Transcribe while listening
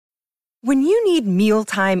When you need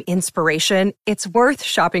mealtime inspiration, it's worth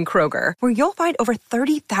shopping Kroger, where you'll find over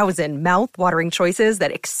 30,000 mouth-watering choices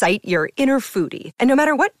that excite your inner foodie. And no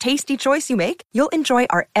matter what tasty choice you make, you'll enjoy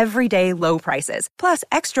our everyday low prices, plus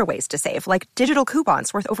extra ways to save, like digital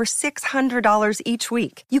coupons worth over $600 each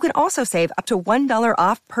week. You can also save up to $1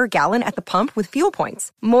 off per gallon at the pump with fuel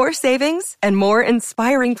points. More savings and more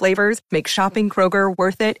inspiring flavors make shopping Kroger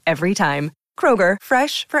worth it every time. Kroger,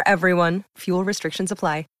 fresh for everyone. Fuel restrictions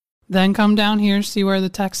apply. Then come down here, see where the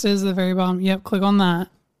text is at the very bottom. Yep, click on that.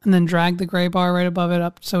 And then drag the gray bar right above it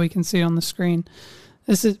up so we can see it on the screen.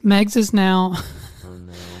 Megs is now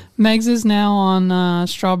Megs is now on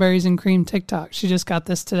Strawberries and Cream TikTok. She just got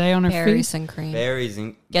this today on her Berries feed. and cream. Berries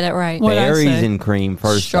and Get it right. berries and cream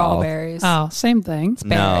first Strawberries. Oh, same thing.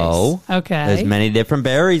 No. Okay. There's many different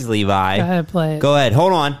berries, Levi. Go ahead, play it. Go ahead.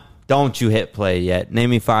 Hold on. Don't you hit play yet.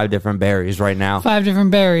 Name me 5 different berries right now. 5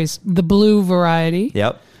 different berries. The blue variety.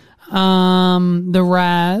 Yep. The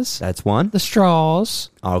Raz. That's one. The straws.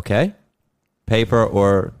 Okay. Paper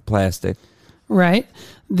or plastic? Right.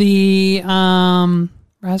 The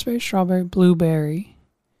raspberry, strawberry, blueberry.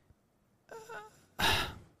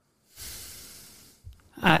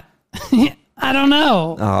 I don't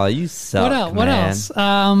know. Oh, you suck, What else?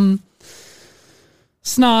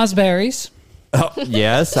 Snozberries. Oh,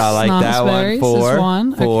 yes, I like that one. Snozberries 4. is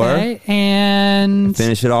one. 4. Okay. And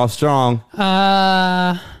Finish it off strong.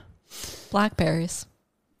 Blackberries.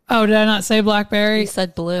 Oh, did I not say blackberry? You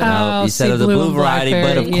said blue. No, you said see, of the blue blue and variety,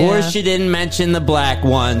 but of blackberry, course you didn't mention the black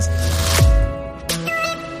ones.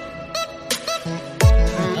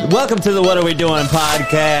 Welcome to the What Are We Doing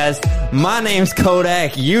podcast. My name's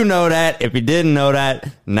Kodak. You know that. If you didn't know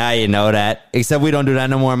that, now you know that. Except we don't do that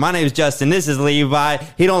no more. My name's Justin. This is Levi.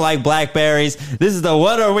 He don't like blackberries. This is the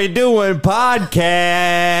What Are We Doing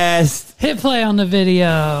podcast. Hit play on the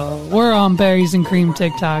video. We're on Berries and Cream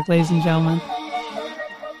TikTok, ladies and gentlemen.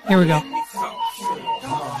 Here we go.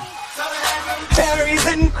 Berries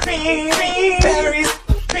and cream, berries,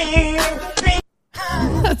 cream.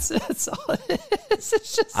 That's all it is.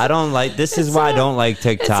 It's just I don't like, this is why I don't like it's a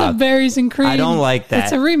TikTok. Berries and Cream. I don't like that.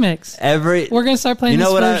 It's a remix. We're going to start playing You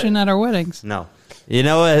know this what version at our weddings. No. You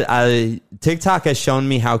know what? TikTok has shown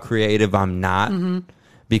me how creative I'm not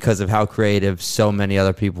because of how creative so many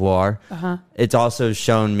other people are. It's also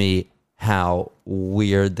shown me how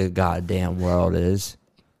weird the goddamn world is.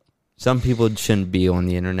 Some people shouldn't be on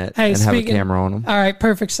the internet and have a camera on them. All right,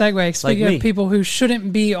 perfect segue. Speaking me. of people who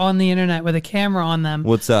shouldn't be on the internet with a camera on them.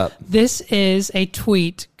 What's up? This is a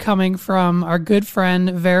tweet coming from our good friend,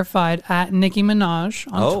 verified at Nicki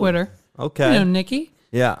Minaj on Twitter. Okay. You know Nicki?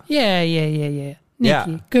 Yeah. Yeah. Nicki.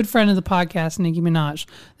 Yeah. Good friend of the podcast, Nicki Minaj.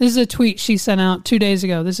 This is a tweet she sent out 2 days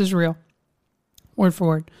ago. This is real. Word for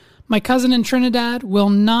word. My cousin in Trinidad will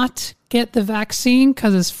not get the vaccine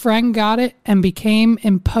because his friend got it and became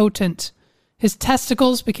impotent. His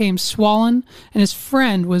testicles became swollen, and his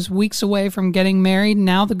friend was weeks away from getting married.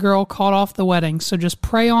 Now the girl called off the wedding. So just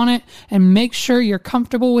pray on it and make sure you're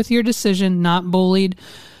comfortable with your decision, not bullied.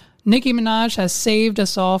 Nicki Minaj has saved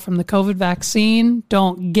us all from the COVID vaccine.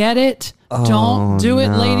 Don't get it. Don't do it,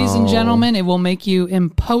 ladies and gentlemen. It will make you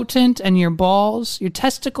impotent, and your balls, your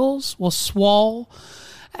testicles will swell.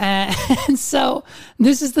 And so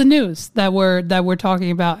this is the news that we're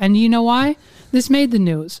talking about. And you know why? This made the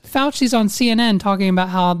news. Fauci's on CNN talking about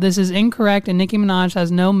how this is incorrect and Nicki Minaj has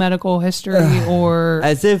no medical history or...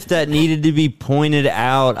 As if that needed to be pointed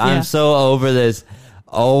out. Yeah. I'm so over this.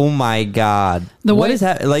 Oh my God. What is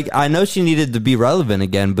that? Like, I know she needed to be relevant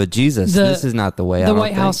again, but Jesus, this is not the way. The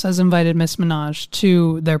White House has invited Miss Minaj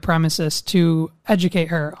to their premises to educate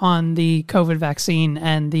her on the COVID vaccine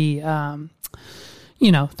and the...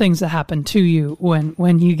 things that happen to you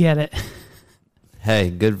when you get it. Hey,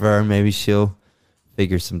 good for her. Maybe she'll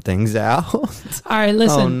figure some things out. All right,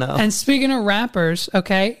 listen. Oh, no. And speaking of rappers,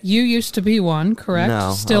 okay, you used to be one, correct?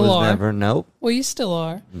 No, still I was are. Never. Nope. Well, you still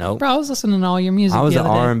are. Nope. Bro, I was listening to all your music. I was the an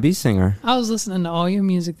other day. R&B singer. I was listening to all your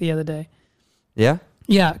music the other day. Yeah.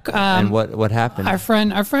 Yeah. And what happened? Our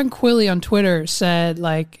friend Quilly on Twitter said,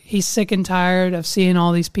 like, he's sick and tired of seeing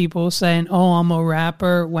all these people saying, oh, I'm a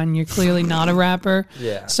rapper when you're clearly not a rapper.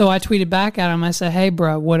 Yeah. So I tweeted back at him. I said, hey,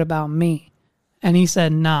 bro, what about me? And he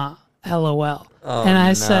said, nah, LOL. Oh, and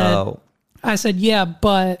I said, yeah,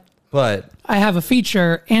 but I have a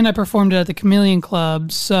feature and I performed it at the Chameleon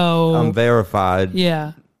Club. So I'm verified.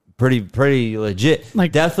 Yeah. Pretty legit.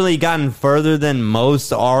 Like, definitely gotten further than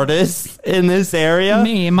most artists in this area.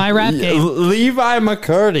 Me, in my rap game. Levi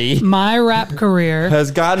McCurdy. My rap career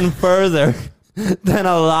has gotten further than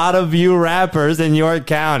a lot of you rappers in York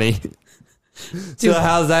County. So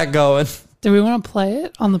how's that going? Do we want to play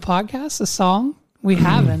it on the podcast, a song? We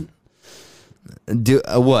haven't.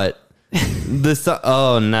 What?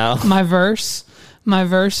 Oh no. My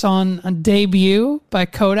verse on a Debut by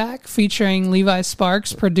Kodak featuring Levi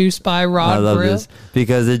Sparks, produced by Rod I love Brill. this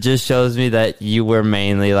because it just shows me that you were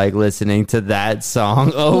mainly like listening to that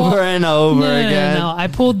song over and over again. No, I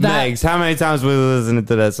pulled that. Megs, how many times were you listening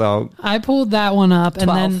to that song? I pulled that one up, and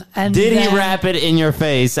 12. then Did he rap it in your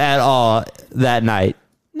face at all that night?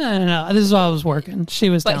 No. This is while I was working. She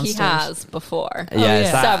was But downstairs. he has before.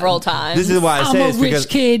 Yes, yeah. Several times. This is why I I'm say a it's rich because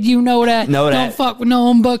kid, you know that. Don't fuck with no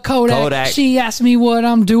one but Kodak. She asked me what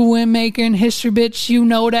I'm doing, making history, bitch. You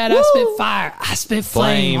know that. I spit fire. I spit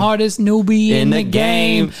flame. Flame. Hardest newbie in the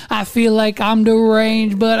game. game. I feel like I'm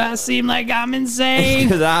deranged, but I seem like I'm insane.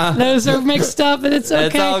 'Cause Those are mixed up, and it's okay.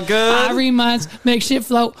 It's all good. I reminds, make shit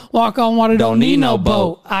float. Walk on water, don't need no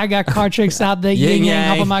boat. I got card tricks out there. Yin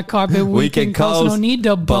yang up on my carpet. We can coast. No need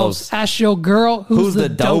to boast. Ask your girl who's the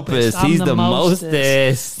dopest. I'm He's the the mostest.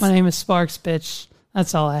 mostest. My name is Sparks, bitch.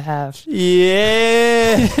 That's all I have.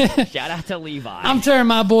 Yeah. Shout out to Levi. I'm turning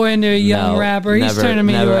my boy into a young No, rapper. He's never- turning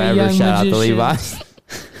me never into a ever young shout magician. out to Levi.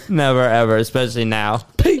 Never ever, especially now.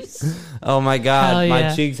 Peace. Oh my God, Hell my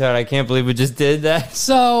yeah. cheeks hurt. I can't believe we just did that.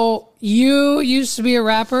 So you used to be a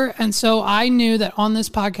rapper, and so I knew that on this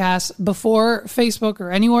podcast, before Facebook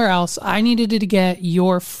or anywhere else, I needed to get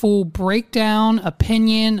your full breakdown,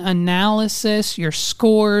 opinion, analysis, your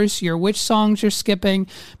scores, your which songs you're skipping,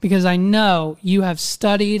 because I know you have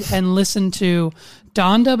studied and listened to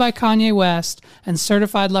Donda by Kanye West and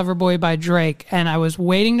Certified Lover Boy by Drake. And I was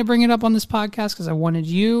waiting to bring it up on this podcast because I wanted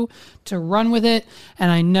you to run with it. And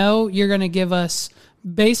I know you're going to give us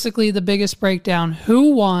basically the biggest breakdown.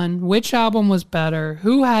 Who won? Which album was better?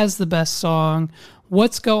 Who has the best song?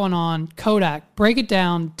 What's going on? Kodak, break it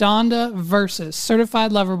down. Donda versus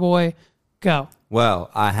Certified Lover Boy. Go. Well,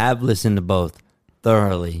 I have listened to both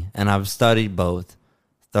thoroughly, and I've studied both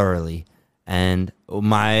thoroughly. And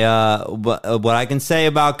my what I can say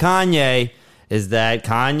about Kanye is that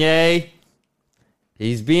Kanye,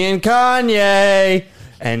 he's being Kanye,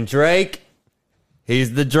 and Drake,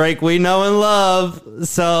 he's the Drake we know and love.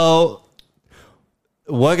 So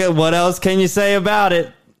what else can you say about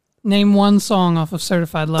it? Name one song off of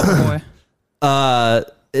Certified Lover Boy.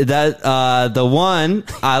 The one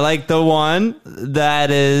I like, the one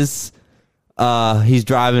that is he's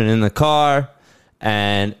driving in the car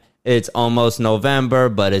and it's almost November,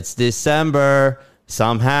 but it's December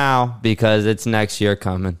somehow because it's next year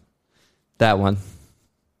coming. That one.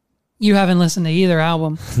 You haven't listened to either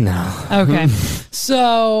album. No. Okay.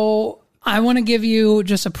 So I want to give you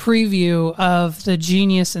just a preview of the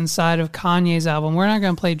genius inside of Kanye's album. We're not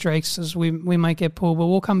going to play Drake's because we might get pulled, but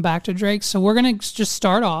we'll come back to Drake's. So we're going to just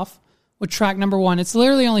start off with track number 1. It's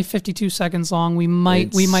literally only 52 seconds long. We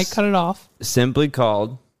might cut it off. Simply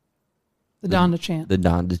called The Donda Chant. the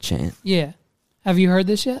Donda Chant. Yeah. Have you heard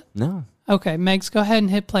this yet? No. Okay, Megs, go ahead and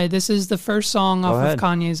hit play. This is the first song off ahead. of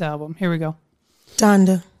Kanye's album. Here we go.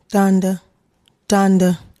 Donda, Donda,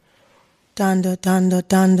 Donda. Donda, Donda,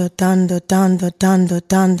 Donda, Donda, Donda, Donda,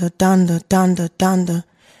 Donda, Donda, Donda, Donda.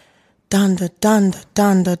 Donda, Donda,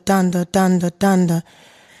 Donda, Donda, Donda, Donda.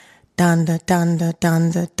 Donda, Donda,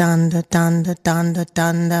 Donda, Donda, Donda, Donda,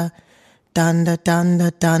 Donda. Donda,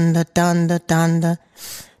 Donda, Donda, Donda, Donda.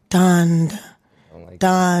 Donda.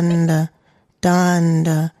 Donda. Donda.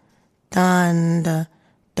 Donda. Donda.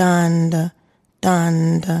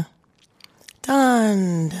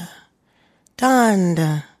 Donda. Donda.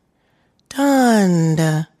 Donda.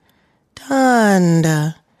 Donda,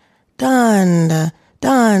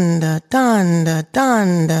 Donda, Donda,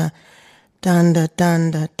 Donda, Donda, Donda, Donda, Donda,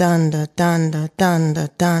 Donda, Donda,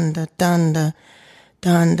 Donda, Donda,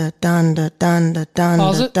 Donda, Donda, Donda, Donda,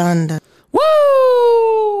 Pause Donda, it. Donda.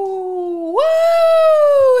 Woo! Woo!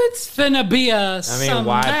 It's finna be a I mean,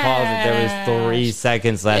 why pause it? There was 3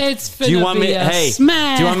 seconds left. It's do you finna want me? be a Hey,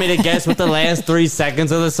 smash. do you want me to guess what the last 3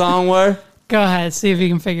 seconds of the song were? Go ahead, see if you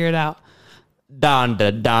can figure it out.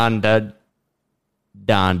 Donda, Donda,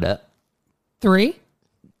 Donda, 3?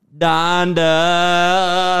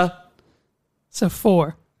 Donda. So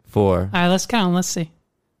 4. 4. All right, let's count. Let's see.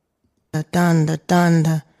 Donda,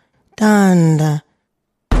 Donda, Donda.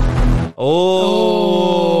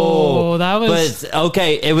 Oh, that was- But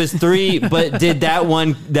okay, it was 3. But did that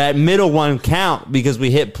middle one count? Because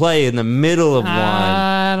we hit play in the middle of one.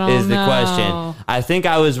 I don't is the know. question. I think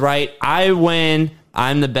I was right. I win.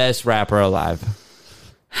 I'm the best rapper alive.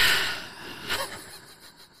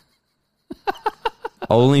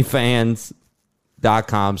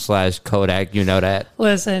 OnlyFans.com/Kodak. You know that.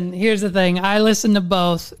 Listen, here's the thing. I listen to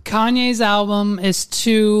both. Kanye's album is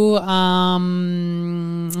too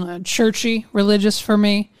churchy, religious for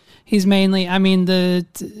me. He's mainly, I mean, the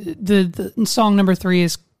song number 3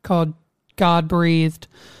 is called God Breathed.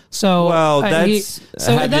 So, Well, have you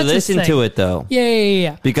listened to it though?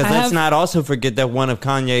 Yeah. Because let's not also forget that one of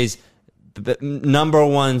Kanye's number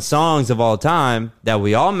one songs of all time that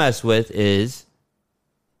we all mess with is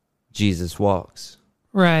Jesus Walks.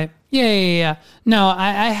 Right. Yeah. No,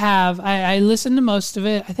 I listened to most of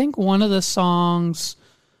it. I think one of the songs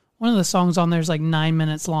on there is like 9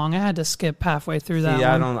 minutes long. I had to skip halfway through that.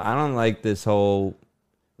 Yeah, one. I don't like this whole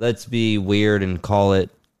let's be weird and call it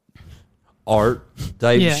art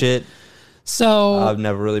type shit. So I've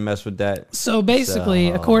never really messed with that. So basically,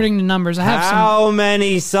 according to numbers, I have how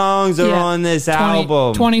many songs are on this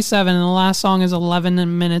album? 27, and the last song is 11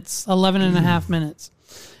 and a half minutes.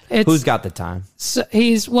 Who's got the time? So they're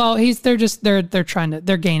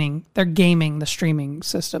gaming the streaming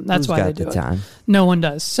system. That's why they do it. Time? No one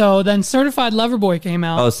does. So then Certified Lover Boy came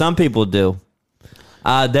out. Oh, some people do.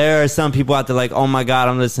 There are some people out there like, oh my God,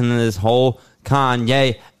 I'm listening to this whole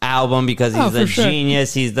Kanye album because he's a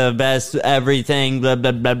genius. He's the best everything. Blah,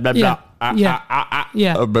 blah, blah, blah, Yeah.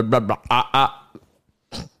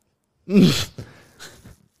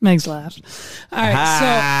 Meg's laughed. All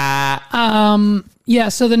right,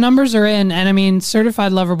 so the numbers are in, and I mean,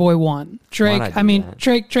 Certified Lover Boy won. Drake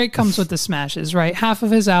comes with the smashes, right? Half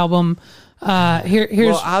of his album. Here's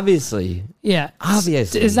well, obviously. Yeah.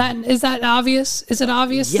 Obviously. Is that obvious? Is it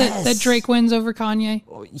obvious that Drake wins over Kanye?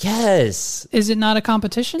 Yes. Is it not a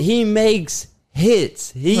competition? He makes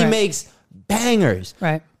hits. He makes bangers.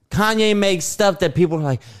 Right. Kanye makes stuff that people are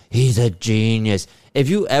like, he's a genius. If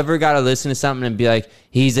you ever got to listen to something and be like,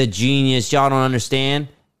 he's a genius, y'all don't understand,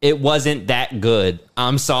 it wasn't that good.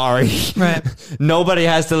 I'm sorry. Right. Nobody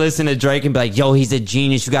has to listen to Drake and be like, yo, he's a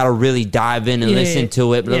genius. You got to really dive in and listen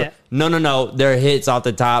to it. Yeah. No. They're hits off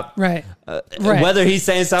the top. Right. Whether he's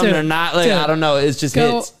saying something or not, I don't know. It's just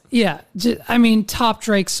hits. Yeah. I mean, top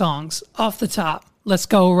Drake songs off the top. Let's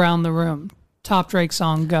go around the room. Top Drake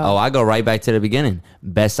song, go. Oh, I go right back to the beginning.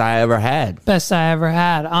 Best I ever had. Best I ever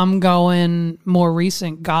had. I'm going more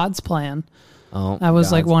recent. God's Plan. Oh, that was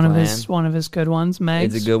God's like Plan. one of his good ones. Megs,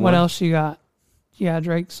 it's a good one. What else you got? You got a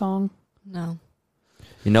Drake song? No.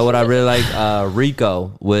 You know what I really like?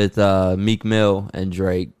 Rico with Meek Mill and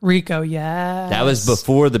Drake. Rico, yeah. That was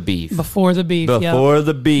before the beef. Before the beef.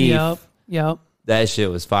 Yep. That shit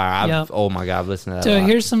was fire. Oh my God, listen to that. So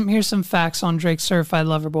here's some facts on Drake's Certified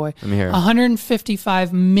Lover Boy. Let me hear it.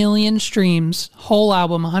 155 million streams, whole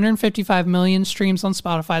album, 155 million streams on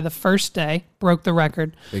Spotify the first day, broke the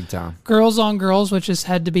record. Big time. Girls on Girls, which is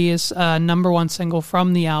had to be his number one single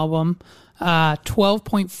from the album,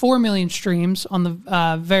 12.4 million streams on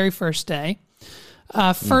the very first day.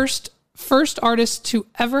 First artist to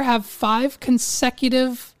ever have 5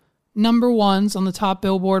 consecutive number ones on the top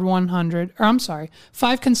Billboard 100,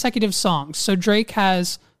 5 consecutive songs. So Drake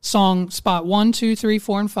has song spot 1, 2, 3,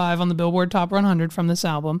 4, and 5 on the Billboard Top 100 from this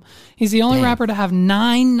album. He's the only rapper to have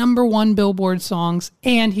 9 number one Billboard songs,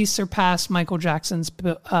 and he surpassed Michael Jackson's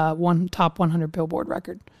top 100 Billboard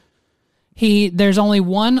record. There's only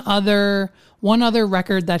one other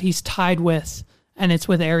record that he's tied with, and it's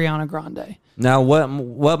with Ariana Grande. Now,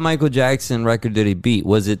 what Michael Jackson record did he beat?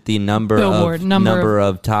 Was it the number Billboard,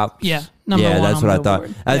 of top? Yeah, number one. That's on what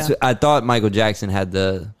Billboard. I thought. I thought Michael Jackson had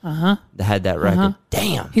had that record.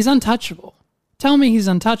 Damn, he's untouchable. Tell me he's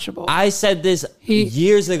untouchable. I said this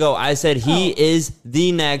years ago. I said he is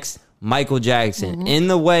the next Michael Jackson in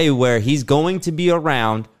the way where he's going to be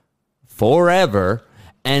around forever,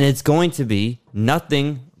 and it's going to be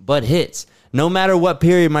nothing but hits. No matter what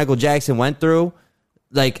period Michael Jackson went through,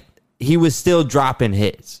 like. He was still dropping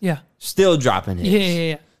hits. Yeah. Still dropping hits.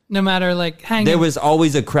 Yeah. No matter hanging. There was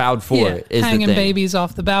always a crowd for it. Hanging babies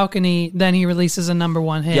off the balcony. Then he releases a number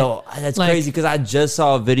one hit. Yo, that's crazy because I just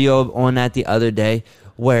saw a video on that the other day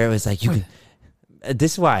where it was like, you can.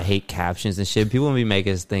 This is why I hate captions and shit. People be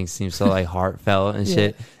making things seem so heartfelt and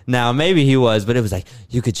shit. Now, maybe he was, but it was like,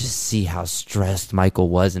 you could just see how stressed Michael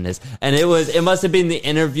was in this. And it must have been the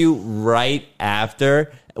interview right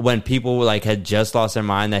after when people had just lost their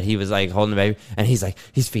mind that he was holding the baby, and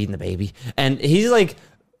he's feeding the baby, and he's like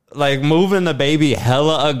moving the baby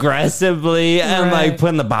hella aggressively and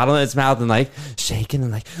putting the bottle in its mouth and shaking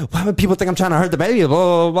and why would people think I'm trying to hurt the baby,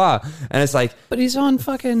 blah blah blah. And it's but he's on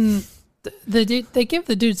fucking the dude. They give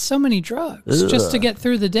the dude so many drugs just to get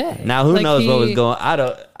through the day. Now who knows what was going. I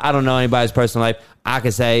don't know anybody's personal life. I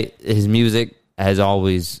could say his music has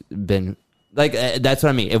always been that's what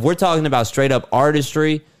I mean. If we're talking about straight up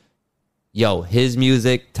artistry, his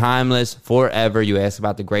music, timeless, forever. You ask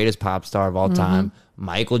about the greatest pop star of all time,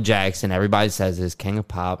 Michael Jackson. Everybody says is king of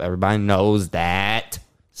pop. Everybody knows that.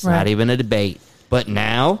 It's not even a debate. But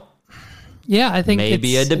now, Yeah, I think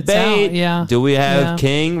maybe a it's out. debate. Yeah. Do we have Yeah.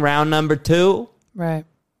 King round number 2? Right.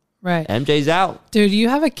 MJ's out. Dude, you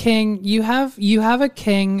have a king. You have a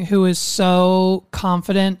king who is so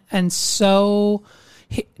confident and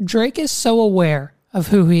Drake is so aware of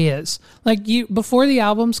who he is. Like before the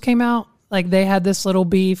albums came out, like they had this little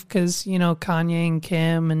beef because Kanye and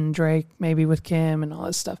Kim and Drake maybe with Kim and all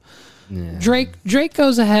this stuff. Yeah. Drake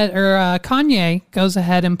goes ahead, or Kanye goes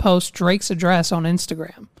ahead and posts Drake's address on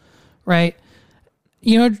Instagram, right?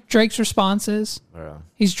 You know what Drake's response is? Yeah.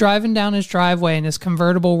 He's driving down his driveway in his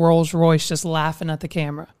convertible Rolls Royce just laughing at the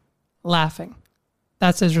camera. Laughing.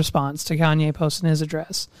 That's his response to Kanye posting his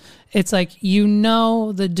address. It's like,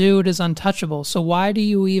 the dude is untouchable, so why do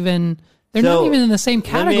you even... They're not even in the same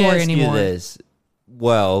category let me ask anymore. You this.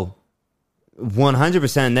 Well,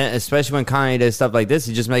 100%, especially when Kanye does stuff like this,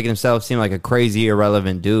 he's just making himself seem like a crazy,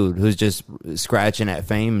 irrelevant dude who's just scratching at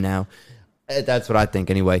fame now. That's what I think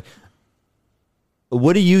anyway.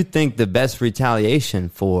 What do you think the best retaliation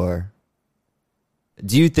for?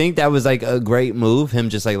 Do you think that was like a great move? Him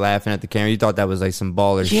just like laughing at the camera? You thought that was like some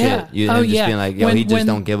baller shit? Him just being like, yo, he just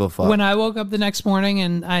don't give a fuck. When I woke up the next morning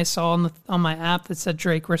and I saw on my app that said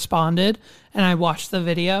Drake responded and I watched the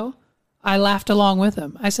video, I laughed along with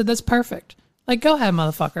him. I said, that's perfect. Like, go ahead,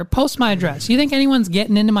 motherfucker. Post my address. You think anyone's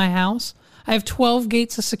getting into my house? I have 12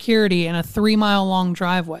 gates of security and a 3-mile long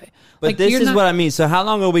driveway. But like, this is what I mean. So how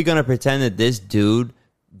long are we going to pretend that this dude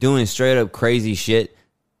doing straight up crazy shit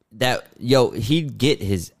that, he'd get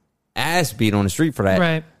his ass beat on the street for that?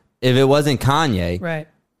 Right. If it wasn't Kanye. Right.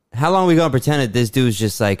 How long are we going to pretend that this dude's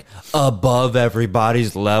just like above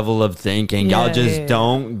everybody's level of thinking? Y'all just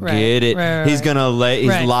don't get it. Right, he's going to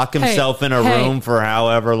lock himself in a room for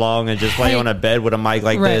however long and just lay on a bed with a mic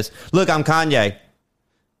like this. Look, I'm Kanye.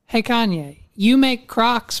 Hey, Kanye, you make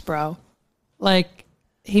Crocs, bro. Like,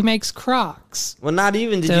 he makes Crocs. Well, not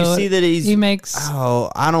even. Did you see that he makes...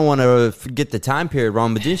 Oh, I don't want to get the time period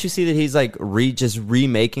wrong, but didn't you see that he's like just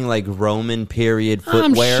remaking like Roman period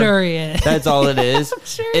footwear? I'm sure he is. That's all it is. I'm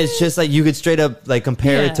sure it's just like you could straight up like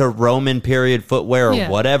compare it to Roman period footwear or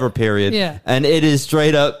whatever period. Yeah. And it is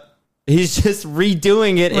straight up, he's just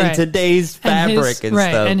redoing it in today's fabric and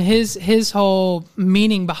stuff. And his whole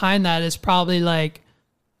meaning behind that is probably like,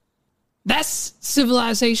 that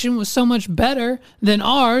civilization was so much better than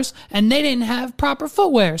ours, and they didn't have proper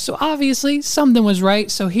footwear. So obviously something was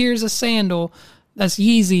right. So here's a sandal that's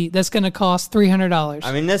Yeezy that's going to cost $300.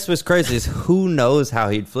 I mean, this was crazy. Is who knows how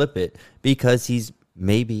he'd flip it, because he's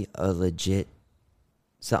maybe a legit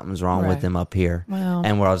something's wrong with him up here. Well,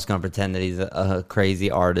 and we're all just going to pretend that he's a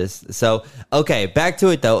crazy artist. So, okay, back to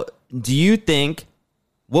it though. Do you think,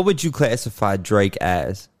 what would you classify Drake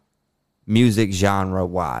as music genre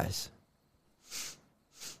wise?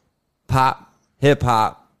 Pop, hip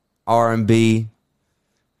hop, R&B.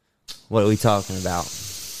 What are we talking about?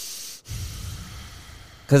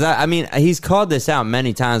 Because I mean, he's called this out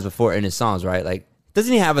many times before in his songs, right? Like,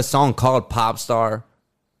 doesn't he have a song called Pop Star?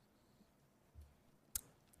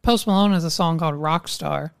 Post Malone has a song called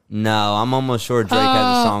Rockstar. No, I'm almost sure Drake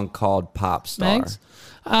has a song called Pop Star.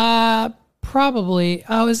 Probably.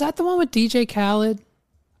 Oh, is that the one with DJ Khaled?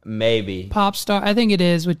 Maybe. Pop Star. I think it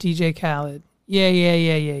is with DJ Khaled. Yeah.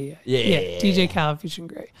 DJ Khaled featuring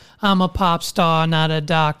Gray. I'm a pop star, not a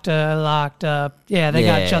doctor, locked up. Yeah, they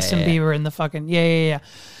got Justin Bieber in the fucking... Yeah.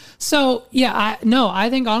 So, I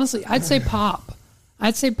think honestly, I'd say pop.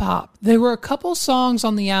 There were a couple songs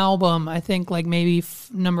on the album, I think like maybe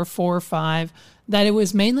number 4 or 5, that it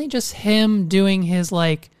was mainly just him doing his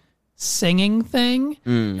like singing thing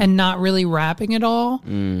and not really rapping at all.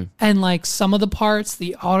 And like some of the parts,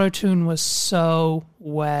 the auto-tune was so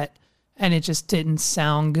wet and it just didn't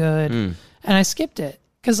sound good. And I skipped it.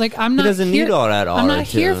 Because like I'm not. He doesn't need all that. I'm not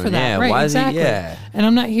here for that. Right? Why exactly. And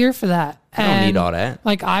I'm not here for that. I don't need all that.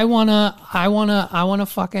 Like I wanna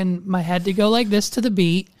fucking my head to go like this to the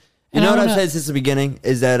beat. You know what I've said since the beginning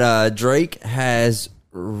is that Drake has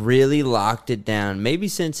really locked it down. Maybe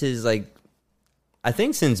since his like, I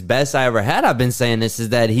think since Best I Ever Had, I've been saying this, is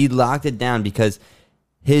that he locked it down because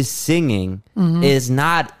his singing is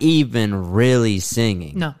not even really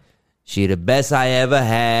singing. No. She the best I ever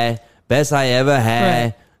had. Best I ever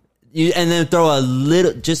had. Right. And then throw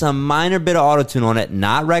just a minor bit of autotune on it,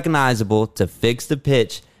 not recognizable, to fix the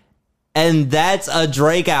pitch. And that's a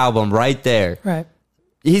Drake album right there. Right.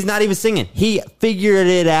 He's not even singing. He figured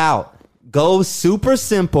it out. Go super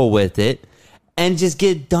simple with it and just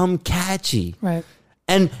get dumb catchy. Right.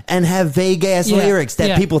 and have vague ass Yeah, lyrics that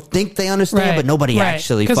yeah. people think they understand, but nobody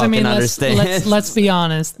actually 'Cause, fucking let's understands. be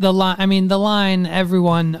honest. The line.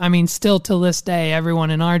 Everyone. Still to this day,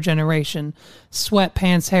 everyone in our generation,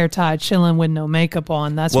 sweatpants, hair tied, chilling with no makeup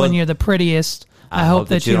on. That's Well, when you're the prettiest. I hope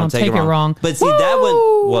that you don't take it wrong. But see, that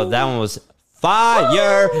one was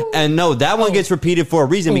fire. And no, that one gets repeated for a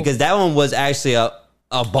reason because that one was actually a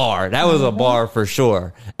bar. That was a bar for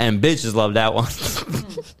sure. And bitches love that one.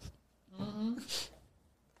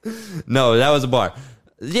 No, that was a bar.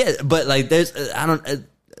 Yeah, but like there's,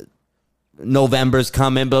 November's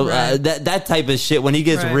coming, but that type of shit, when he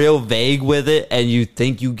gets real vague with it and you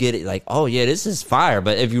think you get it, like, oh yeah, this is fire.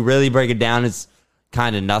 But if you really break it down, it's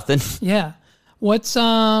kind of nothing. Yeah. What's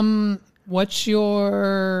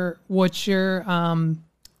your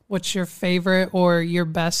favorite or your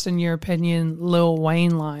best in your opinion Lil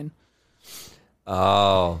Wayne line?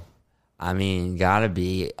 Oh, gotta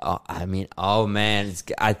be. Oh man,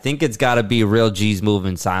 I think it's gotta be Real G's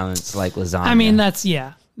moving silence like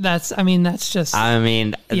lasagna. That's just.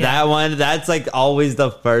 That one. That's like always the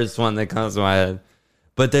first one that comes to my head.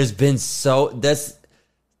 But there's been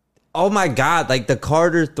oh my God, like the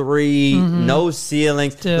Carter 3, No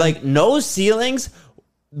Ceilings. Dude. Like No Ceilings,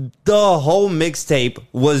 the whole mixtape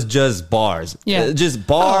was just bars. Yeah. Just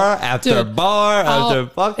bar after dude, bar after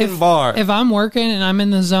fucking bar. If I'm working and I'm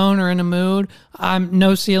in the zone or in a mood, I'm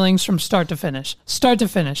No Ceilings from start to finish. Start to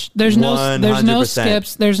finish. There's no 100%.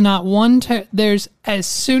 skips. There's not one. There's as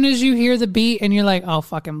soon as you hear the beat and you're like, oh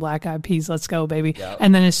fucking Black Eyed Peas, let's go baby. Yep.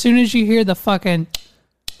 And then as soon as you hear the fucking,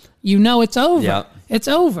 it's over. Yep. It's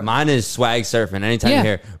over. Mine is Swag Surfing. Anytime Yeah. you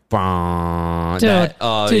hear, "Bong," Dude,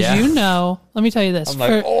 yeah. you know? Let me tell you this. I'm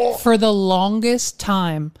like, for the longest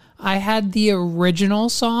time, I had the original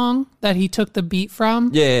song that he took the beat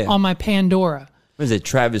from Yeah. on my Pandora. What is it,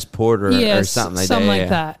 Travis Porter or something like that? Something like Yeah.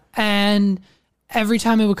 that. And every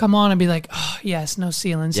time it would come on, I'd be like, oh, yes, No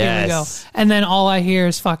Ceilings. Here we go. Yes. And then all I hear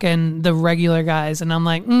is fucking the regular guys. And I'm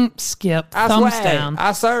like, skip. Thumbs down.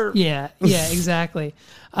 I serve. Yeah, exactly.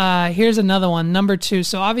 Here's another one, number 2.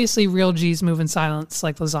 So obviously, Real G's Moving Silence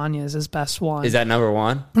like lasagna is his best one. Is that number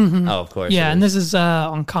 1? Mm-hmm. Oh, of course. Yeah, it and is. this is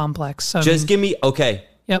on Complex. So Just give me, okay.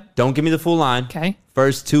 Yep. Don't give me the full line. Okay.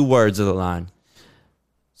 First 2 words of the line.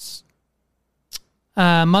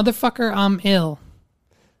 Motherfucker, I'm ill.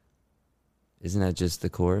 Isn't that just the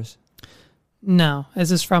chorus? No,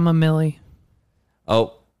 this is from a Millie.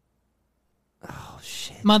 Oh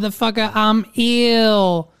shit. Motherfucker, I'm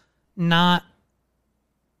ill. Not.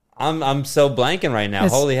 I'm so blanking right now.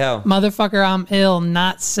 It's Holy hell. Motherfucker, I'm ill,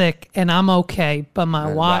 not sick, and I'm okay, but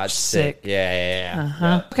my watch sick. Yeah.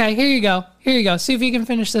 Huh? Okay, here you go. See if you can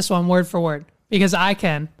finish this one word for word. Because I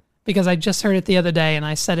can. Because I just heard it the other day and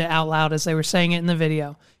I said it out loud as they were saying it in the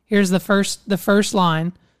video. Here's the first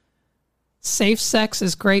line. Safe sex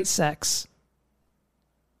is great sex.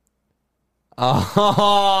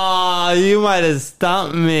 Oh, you might have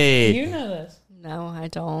stumped me. You know this. No, I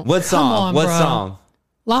don't. What song? on, What bro. song?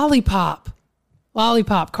 Lollipop,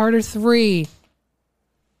 Carter 3.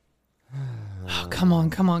 Oh, come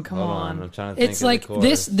on. Hold on, I'm trying to think It's of the like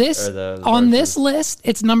chorus, this or the on verses. this list,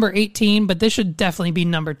 it's number 18, but this should definitely be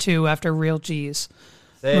number 2 after Real G's.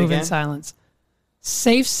 Say it Moving again. Silence.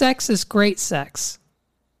 Safe sex is great sex.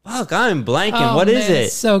 Fuck, I'm blanking. Oh, What is man, it?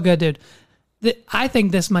 it's so good, dude. I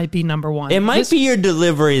think this might be number 1. It might be your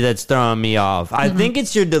delivery that's throwing me off. I think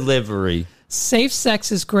it's your delivery. Safe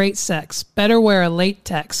sex is great sex. Better wear a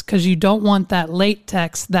latex because you don't want that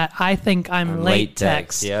latex that I think I'm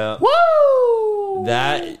latex. Yeah. Woo!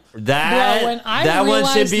 That Bro, when I that one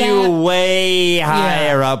should realized be that- way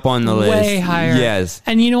higher up on the list. Way higher. Yes.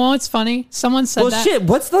 And you know what's funny? Someone said Well, that. shit.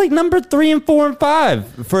 What's like number 3 and 4 and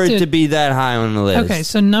 5 for it Dude. to be that high on the list? Okay,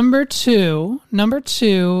 so number two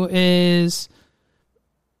is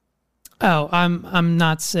I'm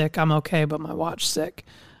not sick. I'm okay, but my watch sick.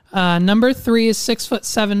 Number 3 is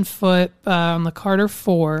 6'7" on the Carter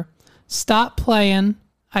 4. Stop playing.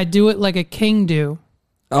 I do it like a king do.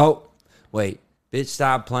 Oh, wait. Bitch,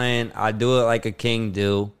 stop playing. I do it like a king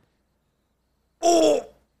do.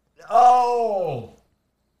 Oh.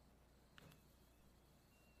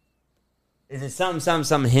 Is it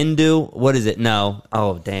something Hindu? What is it? No.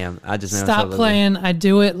 Oh, damn. I just never Stop playing. I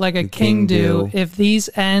do it like a king do. If these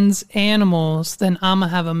ends animals, then I'ma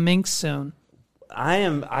have a mink soon. I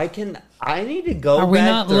need to go Are we back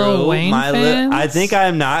not through Lil Wayne my fans? I think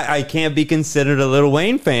I'm not. I can't be considered a Lil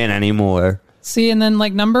Wayne fan anymore. See, and then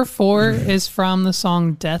like number 4 is from the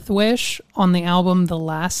song Death Wish on the album The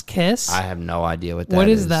Last Kiss. I have no idea what that is. What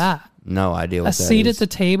is that? No idea what A that Seat is. at the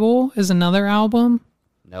Table is another album.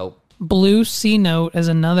 Nope. Blue C Note is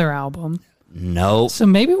another album. Nope. So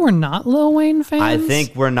maybe we're not Lil Wayne fans? I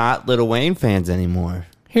think we're not Lil Wayne fans anymore.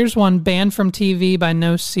 Here's one, banned from TV by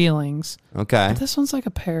No Ceilings. Okay. This one's like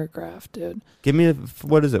a paragraph, dude. Give me,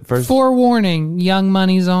 what is it? First. Forewarning, Young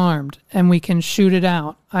Money's armed, and we can shoot it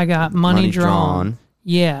out. I got money drawn.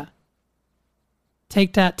 Yeah.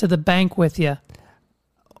 Take that to the bank with you.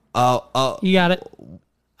 Oh. You got it.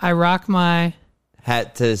 I rock my...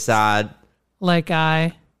 Hat to the side. Like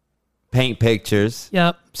I... Paint pictures.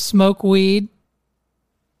 Yep. Smoke weed.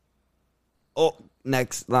 Oh,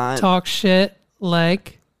 next line. Talk shit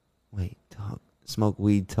like... Wait, smoke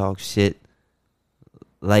weed, talk shit.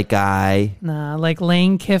 Like I... Nah, like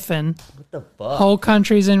Lane Kiffin. What the fuck? Whole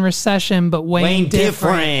country's in recession, but Wayne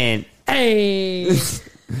different. Hey!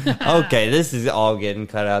 Okay, this is all getting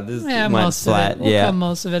cut out. This went most flat. of it. We'll cut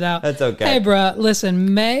most of it out. That's okay. Hey, bro, listen,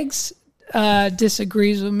 Megs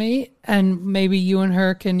disagrees with me, and maybe you and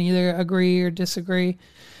her can either agree or disagree.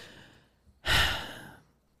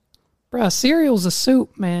 Bro, cereal's a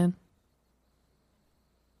soup, man.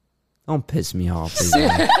 Don't piss me off.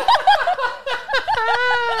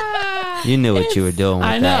 You knew what you were doing with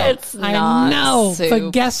I know. that. It's not I know. soup.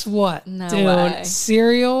 But guess what, No dude? way.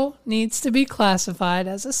 Cereal needs to be classified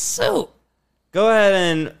as a soup. Go ahead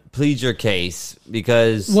and plead your case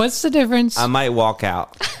because What's the difference? I might walk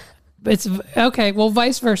out. It's okay. Well,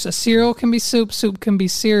 vice versa. Cereal can be soup. Soup can be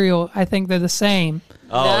cereal. I think they're the same.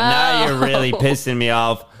 Oh, now you're really pissing me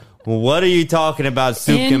off. What are you talking about?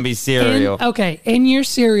 Soup can be cereal. In your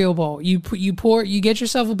cereal bowl, you get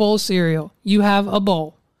yourself a bowl of cereal. You have a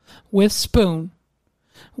bowl with spoon,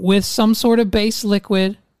 with some sort of base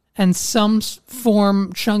liquid and some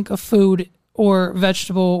form chunk of food or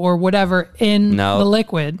vegetable or whatever in the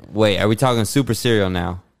liquid. Wait, are we talking soup or cereal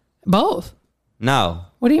now? Both. No.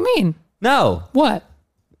 What do you mean? No. What?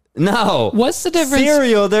 No. What's the difference?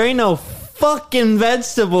 Cereal, there ain't no fucking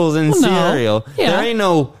vegetables in Well, no. cereal. Yeah. There ain't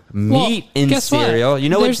no meat in guess cereal. What? You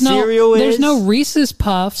know There's what cereal is? There's no Reese's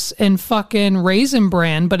Puffs and fucking Raisin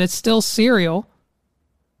Bran, but it's still cereal.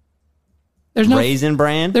 There's no Raisin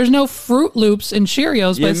Bran? There's no Fruit Loops and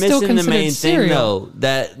Cheerios, but You're it's still missing the considered main cereal. thing,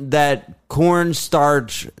 though. That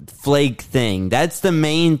cornstarch flake thing. That's the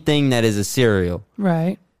main thing that is a cereal.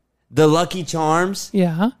 Right. The Lucky Charms.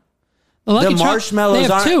 Yeah. The Lucky marshmallows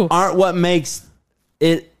aren't what makes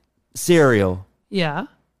it cereal. Yeah.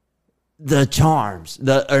 The Charms.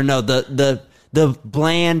 The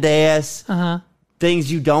bland ass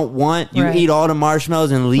things you don't want. You Right. eat all the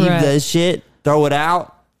marshmallows and leave Right. that shit. Throw it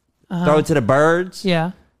out. Throw it to the birds.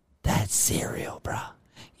 Yeah. That's cereal, bro.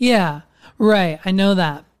 Yeah. Right. I know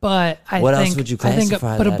that. But What think else would you I think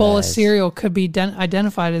classify but a that bowl of as? cereal could be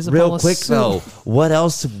identified as a Real bowl quick of soup. though, what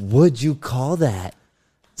else would you call that?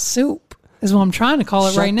 Soup is what I'm trying to call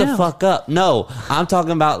it right now. Shut the fuck up. No, I'm talking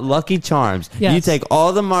about Lucky Charms. Yes. You take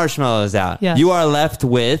all the marshmallows out. Yes. You are left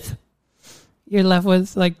with You're left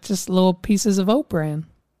with like just little pieces of oat bran,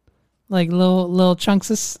 like little chunks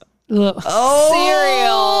of cereal.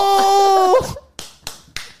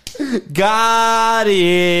 Got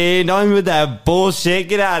it. Don't even with that bullshit.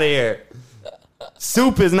 Get out of here.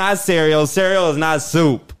 Soup is not cereal. Cereal is not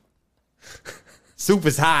soup. Soup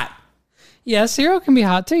is hot. Yeah, cereal can be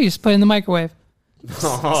hot too. You just put it in the microwave.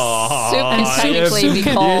 Soup can technically be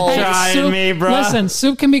can- cold. You're trying me, bro. Listen,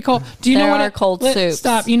 soup can be cold. Do you know There what? are cold soups.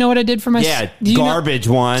 Stop. You know what I did for my Yeah, do you know- garbage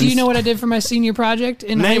ones. Do you know what I did for my senior project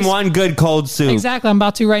in Name high one good cold soup. Exactly. I'm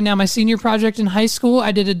about to right now. My senior project in high school,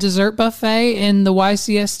 I did a dessert buffet in the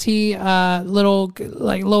YCST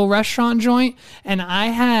little restaurant joint, and I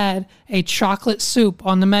had a chocolate soup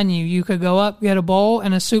on the menu. You could go up, get a bowl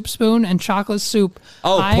and a soup spoon and chocolate soup.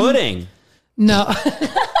 Pudding. No.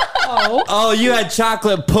 Oh, you had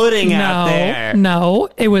chocolate pudding out there. No,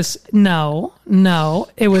 it was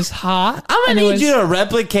it was hot. I'm and gonna it need was- you to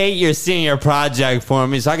replicate your senior project for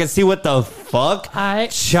me so I can see what the fuck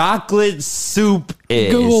chocolate soup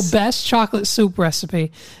is. Google best chocolate soup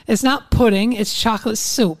recipe. It's not pudding, it's chocolate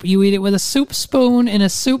soup. You eat it with a soup spoon in a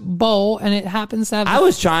soup bowl, and it happens to have I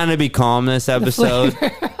was trying to be calm this episode.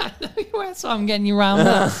 That's why I'm getting you round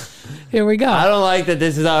up. Here we go. I don't like that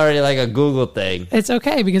this is already like a Google thing. It's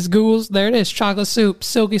okay because Google's, there it is, chocolate soup,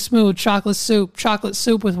 silky smooth, chocolate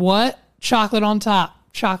soup with what? Chocolate on top,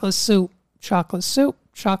 chocolate soup.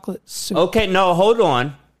 Okay, no, hold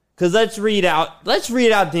on. Because let's read out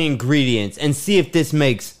the ingredients and see if this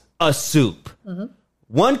makes a soup.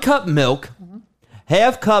 1 cup milk,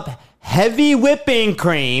 half cup heavy whipping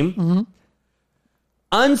cream,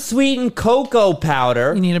 unsweetened cocoa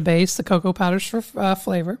powder, You need a base, the cocoa powders for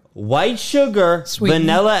flavor. white sugar, Sweeten.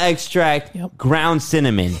 vanilla extract, Yep. ground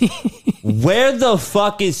cinnamon. Where the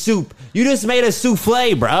fuck is soup? You just made a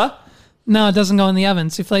souffle, bruh. No, it doesn't go in the oven.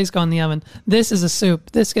 Souffles go in the oven. This is a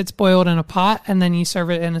soup. This gets boiled in a pot, and then you serve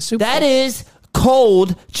it in a soup. That bowl. is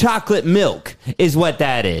cold chocolate milk is what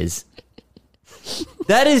that is.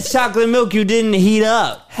 That is chocolate milk you didn't heat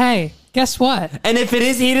up. Hey, guess what? And if it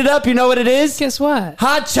is heated up, you know what it is? Guess what?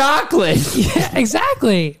 Hot chocolate. Yeah,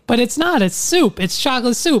 exactly. But it's not. It's soup. It's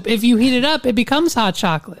chocolate soup. If you heat it up, it becomes hot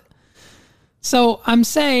chocolate. So I'm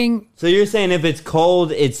saying... So you're saying if it's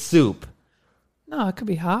cold, it's soup? No, it could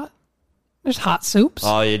be hot. There's hot soups.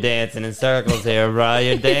 Oh, you're dancing in circles here, bro.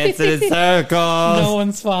 You're dancing in circles. No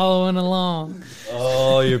one's following along.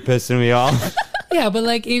 Oh, you're pissing me off. Yeah, but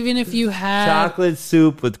like even if you had... Chocolate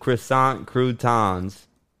soup with croissant croutons.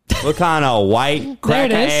 What kind of white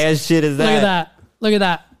cracker ass shit is that? Look at that. Look at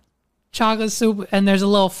that. Chocolate soup, and there's a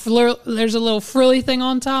little frilly thing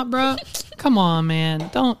on top, bro. Come on, man.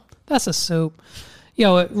 Don't. That's a soup.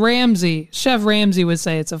 Yo, Chef Ramsay would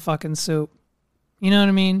say it's a fucking soup. You know what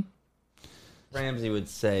I mean? Ramsay would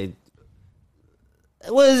say,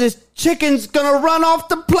 what is this? Chicken's gonna run off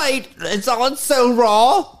the plate. It's so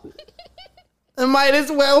raw. It might as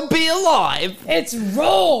well be alive. It's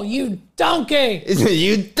raw, you donkey.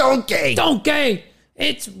 You donkey. Donkey.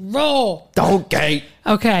 It's raw. Donkey.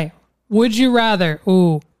 Okay. Would you rather?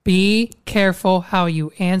 Ooh, be careful how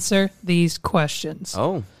you answer these questions.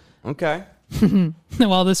 Oh, okay.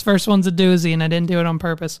 Well, this first one's a doozy, and I didn't do it on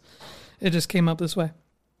purpose. It just came up this way.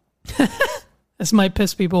 This might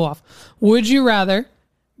piss people off. Would you rather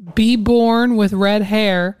be born with red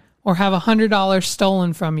hair or have $100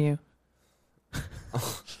 stolen from you?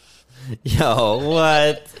 Yo,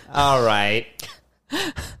 what? All right.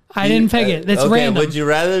 I didn't pick it. It's okay, random. would you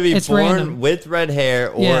rather be It's born random. with red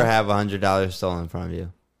hair or Yeah. have $100 stolen from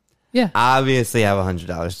you? Yeah. Obviously have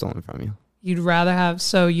 $100 stolen from you. You'd rather have,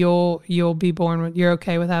 so you'll be born with, you're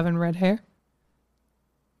okay with having red hair?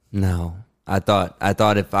 No. I thought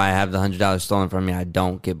if I have the $100 stolen from me, I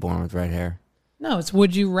don't get born with red hair. No, it's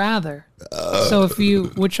would you rather. So if you,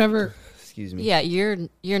 whichever, Excuse me. Yeah,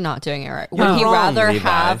 you're not doing it right. Would No. he Wrong, rather Levi.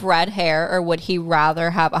 have red hair or would he rather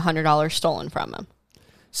have $100 stolen from him?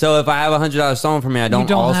 So if I have $100 stolen from me, I you don't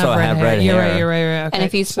don't also have red hair. You're right, you're right. Okay. And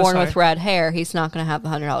if he's So born sorry. with red hair, he's not going to have the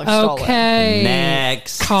 $100 stolen. Okay.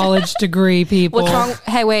 Next. College degree people. What's wrong?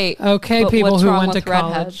 Hey, wait. Okay, But people what's who wrong went to with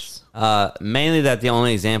college. redheads? Mainly that the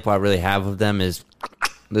only example I really have of them is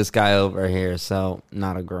this guy over here, so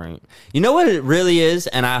not a great. You know what it really is,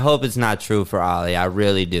 and I hope it's not true for Ollie. I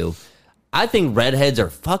really do. I think redheads are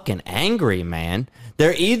fucking angry, man.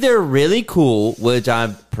 They're either really cool, which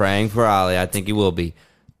I'm praying for Ollie, I think he will be,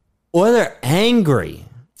 or they're angry.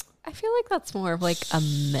 I feel like that's more of like a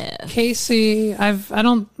myth. Casey,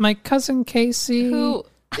 my cousin Casey Who?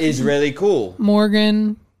 Is really cool.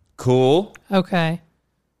 Morgan. Cool. Okay.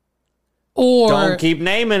 Or Don't keep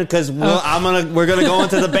naming because we're gonna go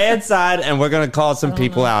into the bad side and we're gonna call some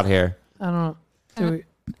people out here. I don't know. Do we?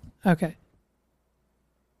 Okay.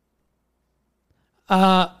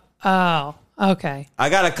 Okay. I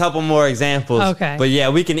got a couple more examples. Okay. But yeah,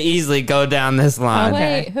 we can easily go down this line.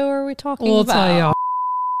 Okay. Wait, who are we talking We'll about? tell y'all.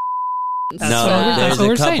 No, that's there's what a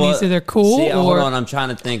we're saying. couple- He's either cool See, hold or on. I'm trying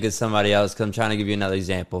to think of somebody else because I'm trying to give you another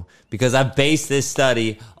example because I based this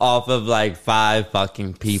study off of like 5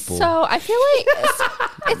 fucking people. So I feel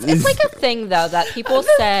like it's like a thing though that people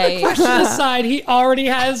say. question aside, he already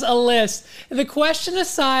has a list. The question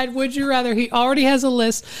aside, would you rather? He already has a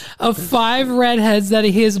list of 5 redheads that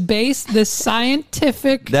he has based this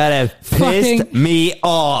scientific. that have pissed fucking- me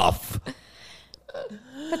off.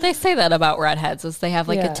 But they say that about redheads is they have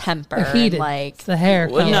like Yeah. a temper. They're heated. And like It's the hair.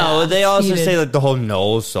 Well, color. no, they also Heated. say like the whole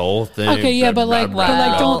no soul thing. Okay, yeah, but like,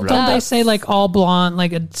 don't they that's- say like all blonde?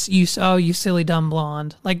 Like it's you silly dumb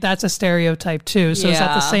blonde. Like that's a stereotype too. So is that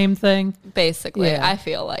the Yeah. same thing? basically, Yeah. I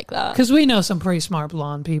feel like that. Because we know some pretty smart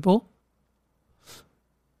blonde people.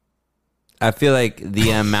 I feel like the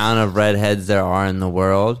amount of redheads there are in the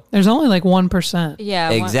world. There's only like 1%. Yeah,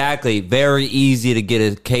 Exactly. Very easy to get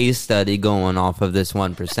a case study going off of this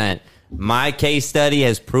 1%. My case study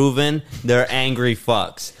has proven they're angry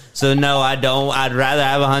fucks. So no, I don't. I'd rather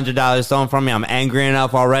have $100 stolen from me. I'm angry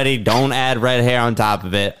enough already. Don't add red hair on top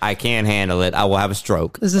of it. I can't handle it. I will have a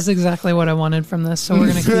stroke. This is exactly what I wanted from this, so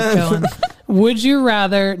we're going to keep going. Would you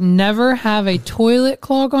rather never have a toilet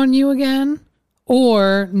clog on you again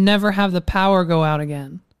or never have the power go out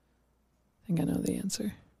again? I think I know the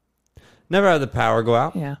answer. Never have the power go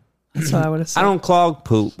out. Yeah, that's what I would have said. I don't clog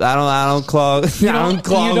poop. I don't clog. You I don't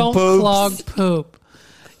clog you don't poops. clog poop.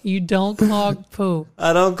 You don't clog poop.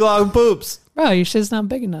 I don't clog poops. Bro, your shit's not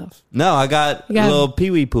big enough. No, I got You got little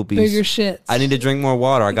peewee poopies. Bigger shits. I need to drink more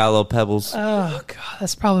water. I got little pebbles. Oh, God.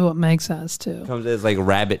 That's probably what Meg says, too. Comes as like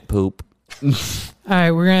rabbit poop.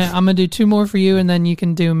 All right, I'm gonna do 2 more for you, and then you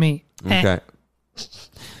can do me. Okay.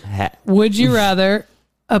 Would you rather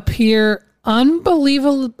appear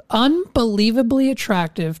unbelievably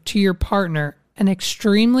attractive to your partner and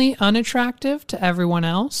extremely unattractive to everyone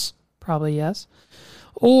else? Probably yes.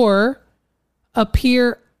 Or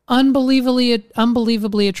appear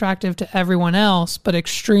unbelievably attractive to everyone else, but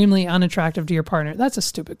extremely unattractive to your partner? That's a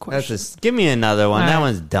stupid question. Give me another one. All That right.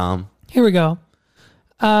 one's dumb. Here we go.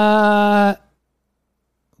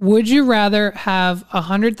 Would you rather have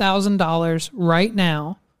 $100,000 right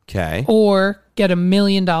now Okay. or get $1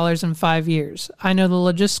 million in 5 years? I know the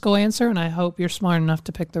logistical answer, and I hope you're smart enough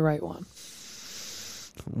to pick the right one.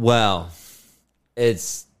 Well,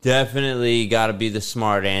 it's definitely got to be the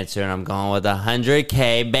smart answer, and I'm going with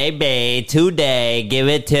 100K, baby. Today, give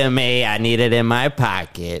it to me. I need it in my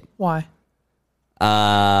pocket. Why?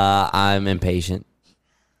 I'm impatient.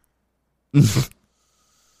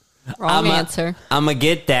 Wrong answer. I'm going to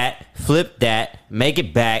get that, flip that, make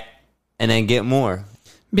it back, and then get more.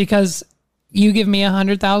 Because you give me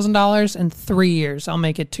 $100,000 in 3 years, I'll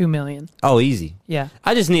make it $2 million. Oh, easy. Yeah.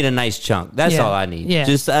 I just need a nice chunk. That's Yeah. all I need. Yeah.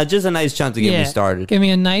 Just a nice chunk to get me started. Give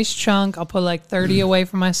me a nice chunk. I'll put like 30 away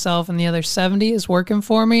for myself, and the other 70 is working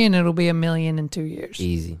for me, and it'll be $1 million in 2 years.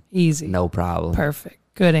 Easy. Easy. No problem. Perfect.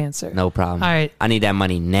 Good answer. No problem. All right. I need that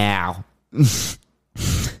money now.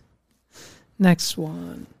 Next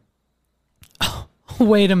one. Oh,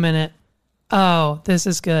 wait a minute. Oh, this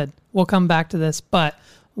is good. We'll come back to this. But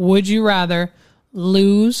would you rather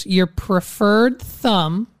lose your preferred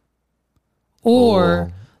thumb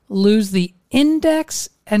or lose the index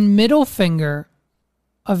and middle finger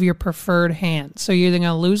of your preferred hand? So you're either going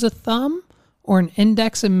to lose a thumb or an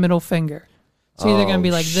index and middle finger. So you're either going to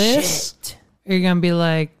be like this or you're going to be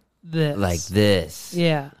like this. Like this.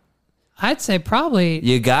 Yeah. I'd say probably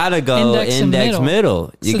You gotta go Index and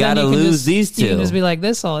middle. You So then gotta can lose just- these two. You can just be like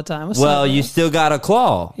this all the time. What's Well, up, you man? still got a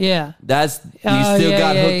claw. Yeah. You Oh, still yeah,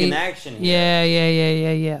 got yeah, hook in yeah. action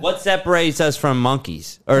here. Yeah. What separates us from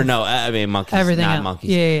monkeys? Or no, I mean monkeys, Everything not else.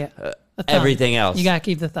 monkeys. Yeah. The thumb. Everything else. You gotta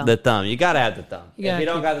keep the thumb. The thumb. You gotta have the thumb. You If gotta you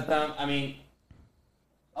don't keep got the thumb, I mean,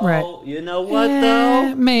 Right. you know what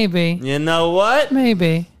though? Maybe. You know what?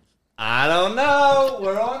 Maybe. I don't know.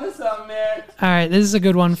 We're on to something here. All right. This is a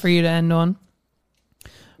good one for you to end on.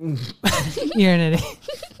 You're an idiot.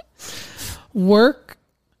 Work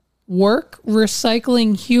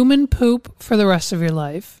recycling human poop for the rest of your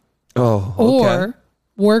life, Oh, or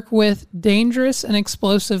work with dangerous and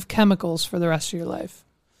explosive chemicals for the rest of your life.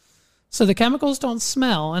 So the chemicals don't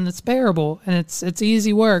smell, and it's bearable, and it's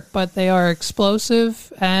easy work, but they are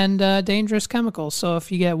explosive and dangerous chemicals. So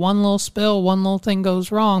if you get one little spill, one little thing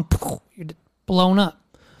goes wrong, you're blown up.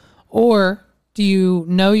 Or do you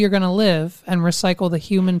know you're going to live and recycle the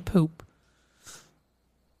human poop?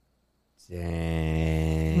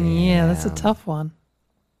 Damn. Yeah, that's a tough one.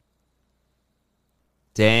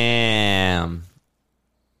 Damn.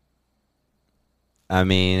 I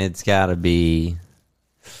mean, it's got to be.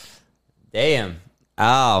 Damn.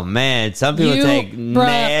 Oh man, some people take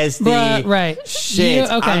nasty right? shits.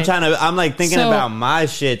 Okay. I'm like thinking So- about my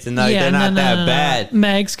shits, and like they're not that bad.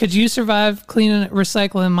 Megs, could you survive cleaning,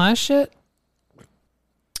 recycling my shit?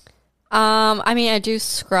 I mean, I do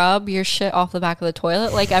scrub your shit off the back of the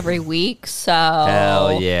toilet like every week. So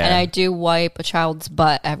Hell yeah. and I do wipe a child's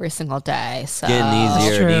butt every single day. So Getting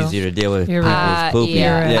easier true. and easier to deal with You're right. people's poopy.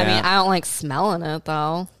 yeah. You're I mean, I don't like smelling it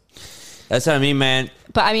though. That's what I mean, man.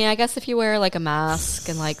 But I mean, I guess if you wear like a mask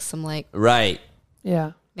and like some like Right.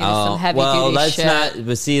 Yeah. maybe some heavy duty let's shit. not.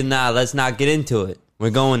 But see, let's not get into it. We're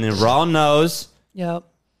going in raw nose. Yep.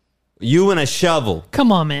 You and a shovel.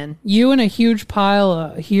 Come on, man. You in a huge pile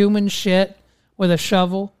of human shit with a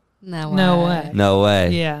shovel? No way. No way. No way.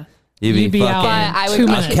 Yeah. You'd be out fucking in But I would 2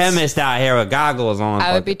 be- a minutes. chemist out here with goggles on.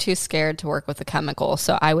 I would be too scared to work with the chemical,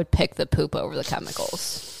 so I would pick the poop over the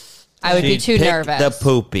chemicals. I would be She'd too pick nervous. The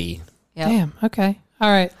poopy. Yep. Damn. Okay. All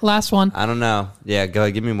right. Last one. I don't know. Yeah, go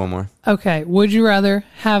ahead. Give me one more. Okay. Would you rather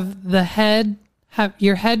have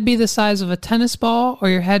your head be the size of a tennis ball or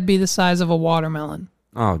your head be the size of a watermelon?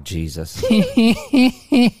 Oh, Jesus.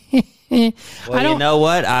 I Well, you don't- know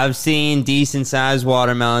what? I've seen decent sized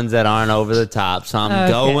watermelons that aren't over the top, so I'm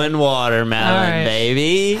Okay. going watermelon, All right.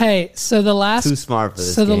 baby. Hey, so the last Too smart for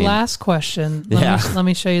this So the game. last question. Yeah. Let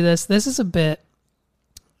me show you this. This is a bit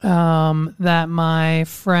that my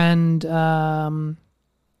friend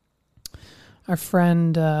our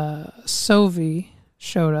friend Sovi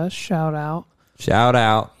showed us. Shout out. Shout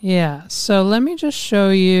out. Yeah. So let me just show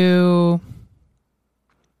you.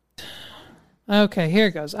 Okay, here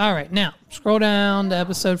it goes. All right, now scroll down to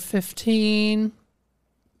episode 15.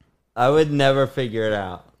 I would never figure it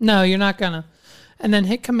out. No, you're not gonna. And then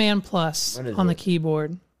hit Command Plus What is on the it?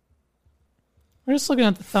 keyboard. We're just looking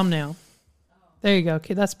at the thumbnail. There you go.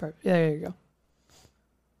 Okay, that's perfect. Yeah, there you go.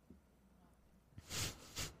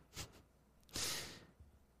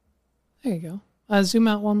 There you go. Zoom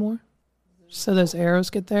out one more. So those arrows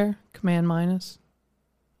get there. Command minus.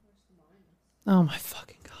 Oh my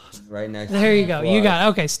fucking god. Right next. There you to go. the You plus. got it.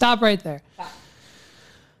 Okay, stop right there.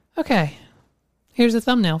 Okay. Here's the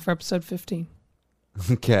thumbnail for episode 15.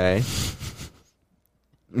 Okay.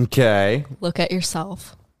 Okay. Look at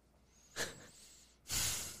yourself.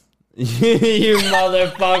 You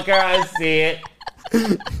motherfucker! I see it.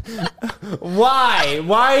 Why?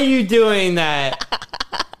 Why are you doing that?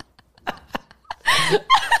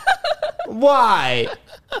 Why?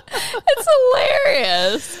 It's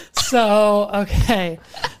hilarious. So, okay.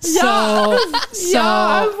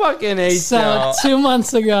 I fucking hate So y'all. 2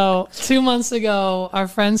 months ago, our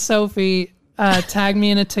friend Sophie tagged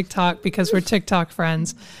me in a TikTok because we're TikTok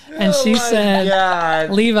friends, and she said,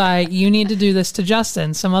 God. "Levi, you need to do this to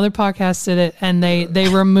Justin." Some other podcasts did it, and they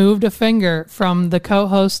removed a finger from the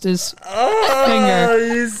co-host's finger.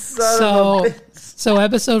 You son of a bitch. So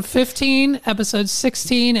episode 15, episode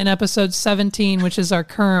 16, and episode 17, which is our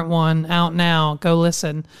current one out now. Go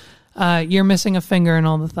listen. You're missing a finger in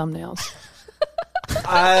all the thumbnails.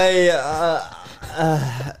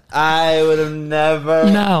 I would have never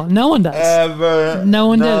No one does. ever No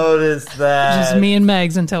one did. noticed that. Just me and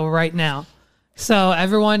Megs until right now. So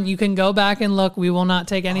everyone, you can go back and look. We will not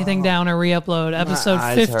take anything down or re-upload. Episode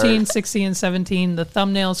eyes 15, hurt. 16, and 17, the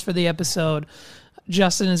thumbnails for the episode.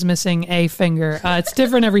 Justin is missing a finger. It's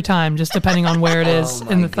different every time, just depending on where it is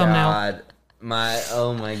in the thumbnail.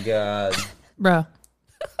 Oh my god. Bro.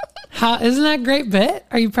 Isn't that a great bit?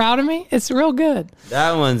 Are you proud of me? It's real good.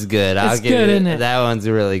 That one's good. I'll It's give good, it. isn't it? That one's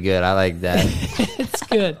really good. I like that. It's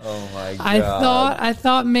good. Oh my god. I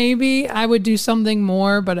thought maybe I would do something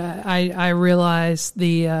more, but I realized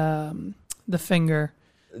the finger.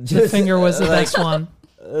 The finger was the best one.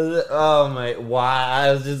 Oh my! Why?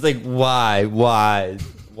 I was just like, why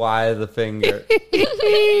the finger?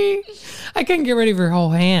 I couldn't get rid of your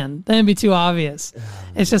whole hand. Then it'd be too obvious.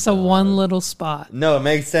 It's just a one little spot. No, it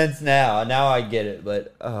makes sense now. Now I get it.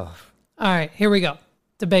 But All right, here we go.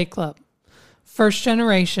 Debate Club. First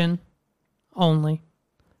generation only.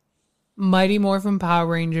 Mighty Morphin Power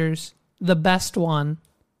Rangers, the best one,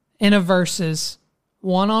 in a versus,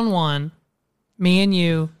 one-on-one, me and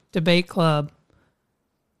you, Debate Club.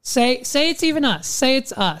 Say it's even us. Say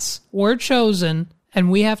it's us. We're chosen, and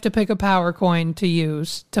we have to pick a power coin to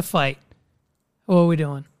use to fight. What are we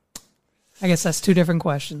doing? I guess that's two different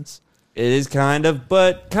questions. it is kind of,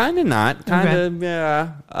 but kind of not. Kind Okay. of,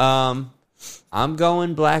 yeah. I'm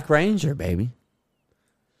going Black Ranger, baby.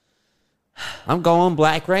 I'm going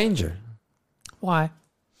Black Ranger. Why?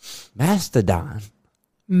 Mastodon.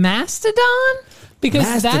 Mastodon?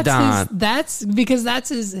 Because Mastodon. that's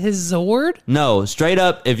his Zord? No, straight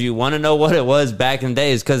up, if you want to know what it was back in the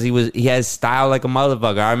day, it's because he has style like a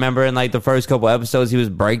motherfucker. I remember in like the first couple episodes, he was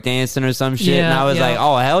breakdancing or some shit, and Yeah, I was yeah. like,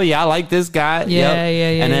 oh, hell yeah, I like this guy. Yeah,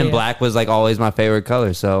 yeah, And then yeah. black was like always my favorite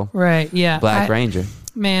color, so Right, yeah. Black Ranger.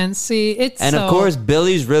 Man, see, it's And of course,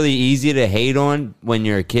 Billy's really easy to hate on when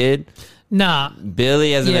you're a kid. Nah.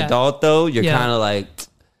 Billy, as an Yeah. adult, though, you're Yeah. kind of like,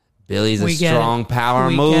 Billy's a We get strong it. power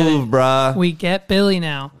We get move, it. bruh. We get Billy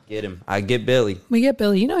now. Get him. I get Billy. We get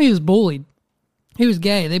Billy. You know he was bullied. He was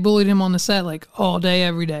gay. They bullied him on the set like all day,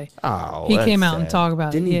 every day. Oh, He that's came out and sad. talked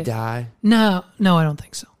about it, Didn't yeah. he die? No, I don't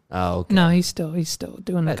think so. Oh, okay. No, he's still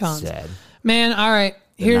doing the That's cons. sad. Man, all right.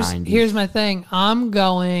 Here's 90s. my thing.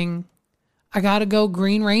 I gotta go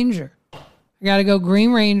Green Ranger.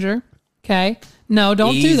 Okay. No,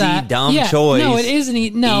 don't Easy, do that. dumb Yeah, choice. No, it isn't.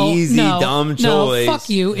 Easy, dumb choice. Fuck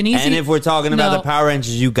you. An easy. And if we're talking about No. the Power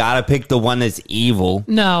Rangers, you gotta pick the one that's evil.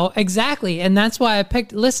 No, exactly. And that's why I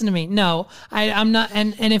picked, listen to me. No, I'm not.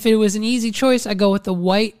 And if it was an easy choice, I go with the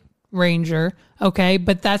White Ranger. Okay.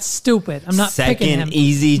 But that's stupid. I'm not picking him. Second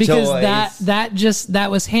easy because choice.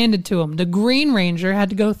 that was handed to him. The Green Ranger had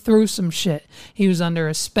to go through some shit. He was under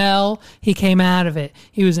a spell. He came out of it.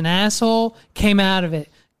 He was an asshole, came out of it.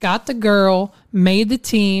 Got the girl, made the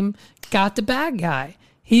team, got the bad guy.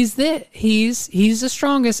 He's the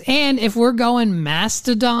strongest. And if we're going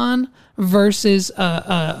Mastodon versus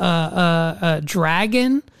a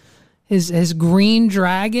dragon, his green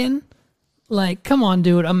dragon, like, come on,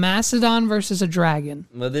 dude, a Mastodon versus a dragon.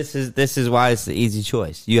 Well, this is why it's the easy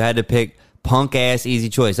choice. You had to pick punk ass easy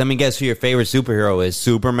choice. I mean, guess who your favorite superhero is?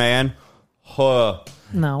 Superman? Huh.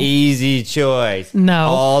 No. Easy choice. No.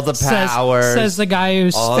 All the powers. Says the guy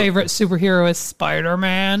whose All- favorite superhero is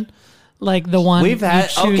Spider-Man. like the one We've had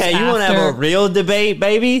you choose you want to have a after. real debate,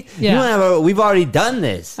 baby? Yeah. You want to have we've already done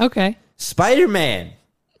this. Okay. Spider-Man.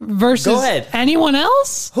 Versus Go ahead. anyone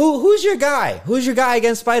else? Who's your guy? Who's your guy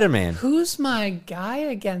against Spider-Man? Who's my guy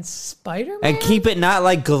against Spider-Man? And keep it not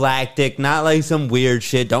like galactic, not like some weird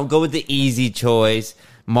shit. Don't go with the easy choice.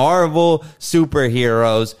 Marvel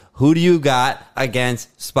superheroes. Who do you got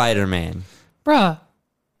against Spider-Man? Bruh,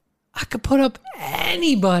 I could put up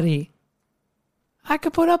anybody. I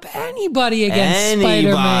could put up anybody against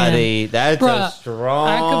Anybody. Spider-Man. That's Bruh, a strong.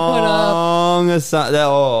 I could put up.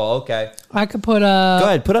 Oh, okay. I could put up. Go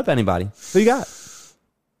ahead, put up anybody. Who you got?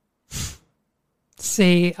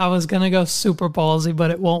 See, I was gonna go super ballsy,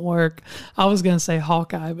 but it won't work. I was gonna say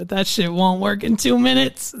Hawkeye, but that shit won't work in 2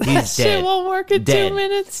 minutes. That He's shit dead. won't work in Dead. 2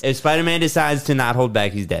 minutes. If Spider-Man decides to not hold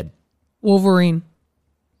back, he's dead. Wolverine.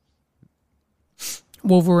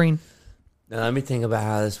 Now, let me think about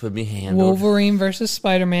how this would be handled. Wolverine versus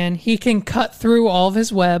Spider-Man. He can cut through all of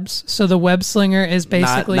his webs, so the web slinger is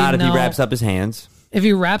basically not if he no- wraps up his hands. If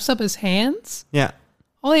he wraps up his hands, Yeah.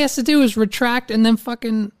 all he has to do is retract and then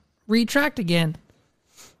fucking retract again.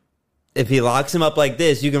 If he locks him up like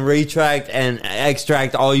this, you can retract and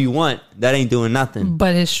extract all you want. That ain't doing nothing.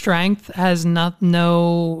 But his strength has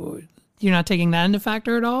no. You're not taking that into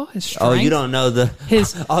factor at all. His strength. Oh, you don't know the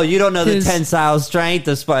His- the his- tensile strength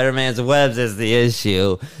of Spider-Man's webs is the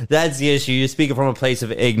issue. That's the issue. You're speaking from a place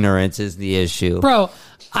of ignorance is the issue. Bro,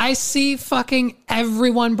 I see fucking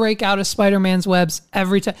everyone break out of Spider-Man's webs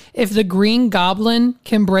every time. If the Green Goblin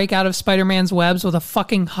can break out of Spider-Man's webs with a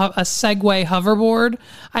fucking a Segway hoverboard,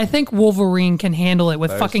 I think Wolverine can handle it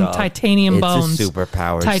with First fucking off, titanium bones. It's a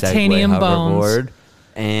superpowered Titanium Segway bones. hoverboard.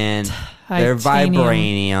 And they're Titanium.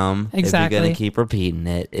 vibranium. If Exactly. you're going to keep repeating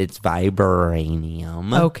it, it's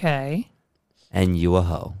vibranium. Okay. And you a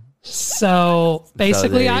hoe. So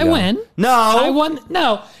basically, there you I go. win. No. I won.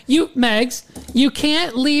 No, you, Megs, you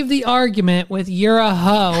can't leave the argument with you're a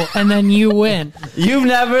hoe and then you win. You've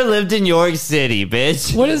never lived in York City,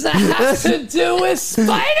 bitch. What does that have to do with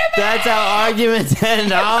Spider-Man? That's how arguments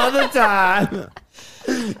end all the time.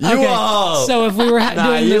 You a hoe. So if we were Nah,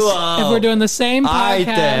 doing you this, a hoe. if we're doing the same Aight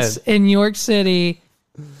podcast in York City,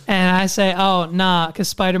 and I say, "Oh, nah," because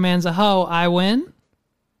Spider-Man's a hoe, I win.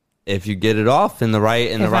 If you get it off in the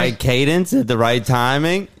right cadence, at the right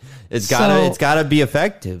timing, it's gotta be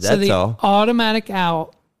effective. That's so the all. automatic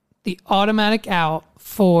out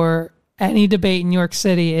for any debate in York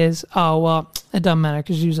City is, "Oh, well, it doesn't matter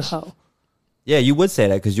because you're a hoe." Yeah, you would say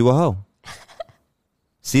that because you a hoe.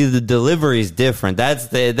 See, the delivery's different. That's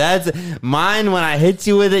mine. When I hit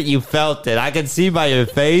you with it, you felt it. I could see by your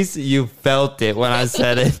face, you felt it when I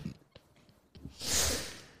said it.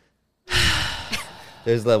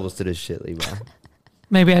 There's levels to this shit, Levi.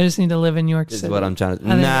 Maybe I just need to live in York This City. is what I'm trying to. I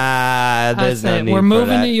think- Nah, there's no need We're for moving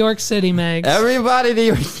that. to York City, Megs. Everybody to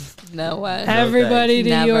York. No way. Everybody to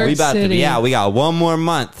Never. York We about City. to be out. We got one more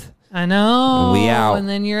month. I know. We out. And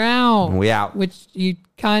then you're out. We out. Which you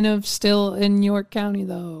kind of still in York County,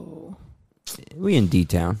 though. We in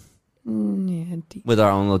D-Town Yeah. with our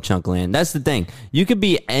own little chunk of land. That's the thing. You could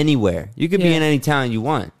be anywhere. You could be Yeah. in any town you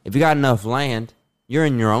want. If you got enough land, you're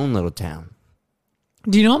in your own little town.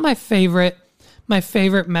 Do you know what my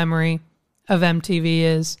favorite memory of MTV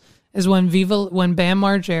is when Bam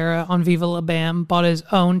Margera on Viva La Bam bought his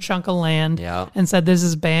own chunk of land Yeah. and said, "This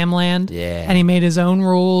is Bam land." Yeah. And he made his own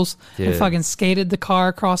rules and Dude. fucking skated the car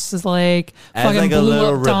across his lake. As fucking like a blew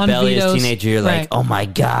little up Don rebellious Vito's- teenager, you're Right. like, oh my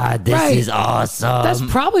God, this Right. is awesome. That's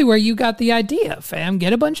probably where you got the idea, fam.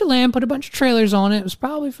 Get a bunch of land, put a bunch of trailers on it. It was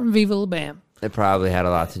probably from Viva La Bam. it probably had a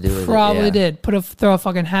lot to do with Probably it. did. Throw a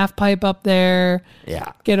fucking half pipe up there.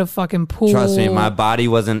 Yeah. Get a fucking pool. Trust me, my body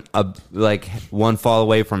wasn't like one fall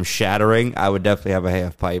away from shattering. I would definitely have a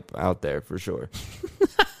half pipe out there for sure.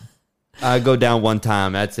 I go down one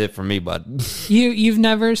time. That's it for me, bud. You've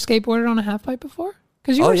never skateboarded on a half pipe before?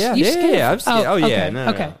 Because you Oh were yeah, you yeah, skated- yeah. I've skated. Oh yeah, okay, no.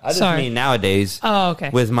 okay. I just Sorry. mean nowadays. Oh,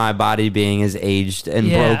 okay. With my body being as aged and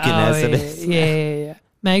broken as it is. Yeah.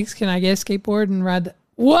 Megs, can I get a skateboard and ride the...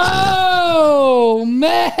 Whoa!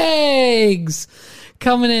 Megs!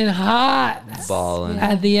 Coming in hot Balling.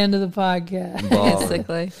 at the end of the podcast. Balling.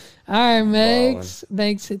 Basically. All right, Megs.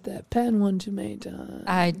 Megs hit that pen one too many times.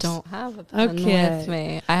 I don't have a pen Okay. with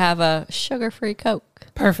me. I have a sugar-free Coke.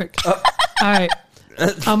 Perfect. All right.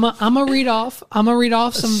 I'm gonna read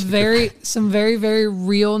off some very very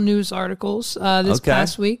real news articles this Okay.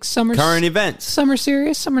 past week. Some are Current events. some are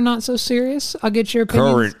serious, some are not so serious. I'll get your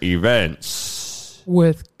opinions events.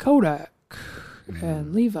 with Kodak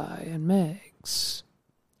and Levi and Megs.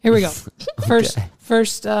 Here we go.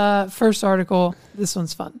 First article. This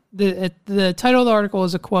one's fun. The title of the article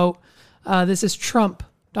is a quote. This is Trump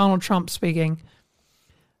Donald Trump speaking.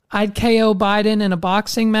 I'd KO Biden in a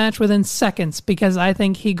boxing match within seconds because I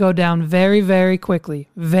think he'd go down very, very quickly.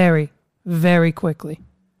 Very, very quickly.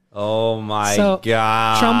 Oh my So,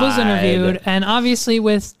 God. Trump was interviewed, and obviously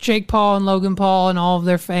with Jake Paul and Logan Paul and all of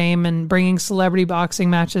their fame and bringing celebrity boxing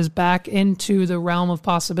matches back into the realm of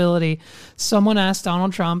possibility, someone asked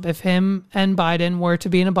Donald Trump if him and Biden were to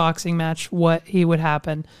be in a boxing match, what he would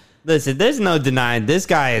happen. Listen, there's no denying this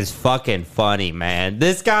guy is fucking funny, man.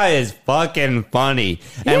 This guy is fucking funny.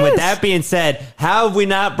 And with that being said, how have we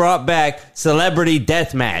not brought back Celebrity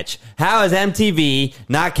Deathmatch? How has MTV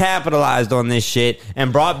not capitalized on this shit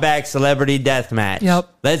and brought back Celebrity Deathmatch? Yep.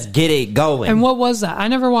 Let's get it going. And what was that? I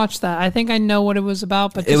never watched that. I think I know what it was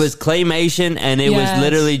about, but it was claymation, and it was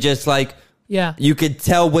literally just like, yeah. you could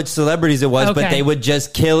tell which celebrities it was, but Okay. they would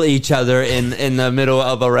just kill each other in the middle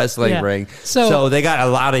of a wrestling Yeah. ring. So- So they got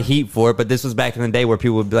a lot of heat for it, but this was back in the day where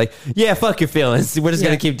people would be like, yeah, fuck your feelings. We're just Yeah.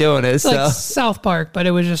 going to keep doing this. It's So. like South Park, but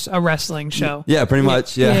it was just a wrestling show. Yeah, pretty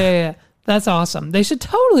much. Yeah. Yeah. That's awesome. They should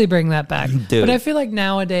totally bring that back. Dude. But I feel like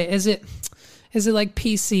nowadays, is it like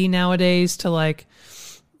PC nowadays to like,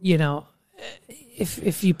 you know,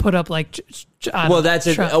 if you put up like, I don't Well, know, that's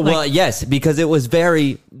it. Trump, Well, like- yes, because it was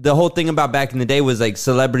the whole thing about back in the day was like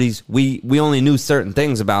celebrities. We only knew certain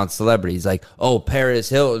things about celebrities, like Paris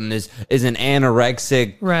Hilton is an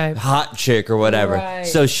anorexic Right. hot chick or whatever. Right.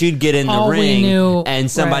 So she'd get in the All we ring, knew-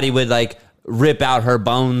 and somebody right. would like rip out her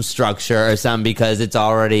bone structure or something because it's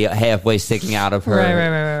already halfway sticking out of her.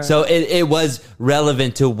 Right. So it was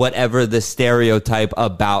relevant to whatever the stereotype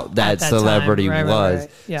about that, At that celebrity time. Right, was. right.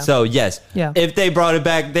 Yeah. So yes, Yeah. if they brought it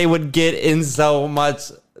back, they would get in so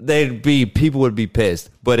much. People would be pissed,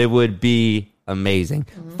 but it would be amazing.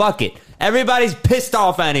 Mm-hmm. Fuck it. Everybody's pissed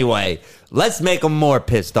off anyway. Let's make them more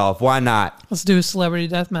pissed off. Why not? Let's do a celebrity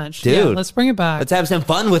deathmatch. Dude. Yeah, let's bring it back. Let's have some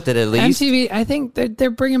fun with it at least. MTV, I think they're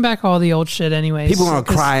bringing back all the old shit anyways. People are going to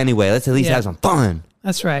 'Cause- cry anyway. Let's at least Yeah. have some fun.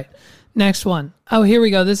 That's right. Next one. Oh, here we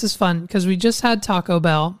go. This is fun because we just had Taco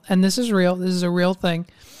Bell, and this is real. This is a real thing.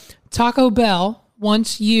 Taco Bell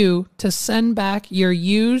wants you to send back your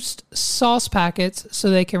used sauce packets so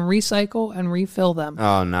they can recycle and refill them.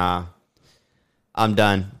 Oh, nah. I'm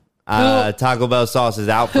done. Who- Taco Bell sauce is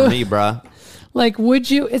out for me, bruh. Like, would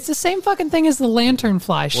you? It's the same fucking thing as the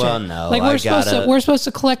lanternfly shit. Well, no, like I we're supposed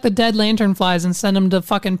to collect the dead lanternflies and send them to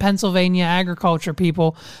fucking Pennsylvania agriculture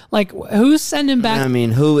people. Like, who's sending back? I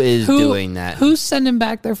mean, who is doing that? Who's sending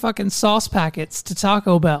back their fucking sauce packets to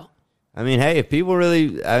Taco Bell? I mean, hey, if people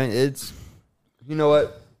really, I mean, it's, you know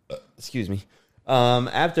what? Excuse me.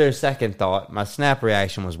 After a second thought, my snap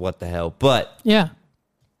reaction was, what the hell? But, Yeah.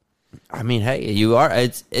 I mean, hey,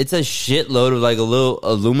 it's a shitload of like a little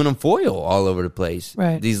aluminum foil all over the place.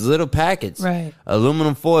 Right. These little packets. Right.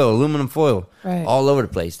 Aluminum foil. Right. All over the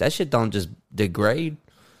place. That shit don't just degrade.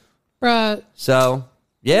 Bruh, So,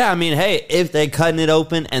 yeah, I mean, hey, if they're cutting it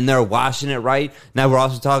open and they're washing it right, now we're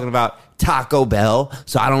also talking about Taco Bell,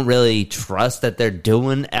 so I don't really trust that they're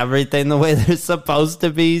doing everything the way they're supposed to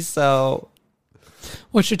be, so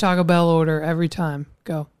what's your Taco Bell order every time?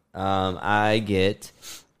 Go. I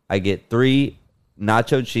get 3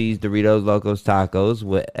 nacho cheese Doritos Locos Tacos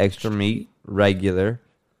with extra meat, regular.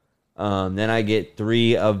 Then I get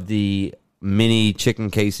 3 of the mini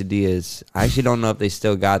chicken quesadillas. I actually don't know if they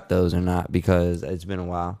still got those or not because it's been a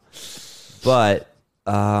while. But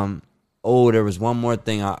there was one more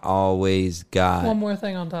thing I always got. One more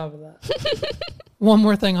thing on top of that. One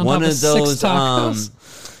more thing on One top of of those 6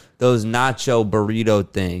 tacos. those nacho burrito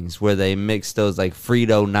things where they mix those like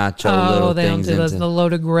Frito nacho little they don't things do those. into. The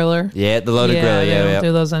loaded griller. Yeah, the loaded grill. They Yeah, don't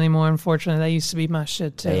do those anymore. Unfortunately, that used to be my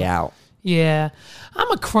shit too. They out. Yeah,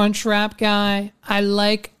 I'm a crunch wrap guy. I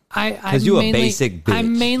 'Cause you a mainly, basic bitch. I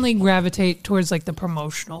mainly gravitate towards like the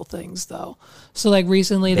promotional things though. So like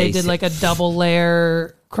recently they did like a double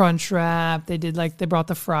layer crunch wrap. They brought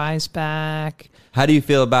the fries back. How do you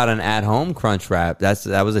feel about an at-home crunch wrap?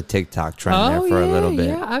 That was a TikTok trend there for a little bit.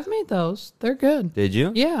 Yeah, I've made those. They're good. Did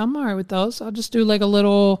you? Yeah, I'm all right with those. I'll just do like a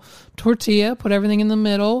little tortilla, put everything in the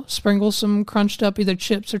middle, sprinkle some crunched up either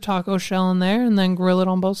chips or taco shell in there, and then grill it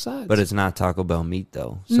on both sides. But it's not Taco Bell meat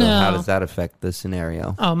though. So No. how does that affect the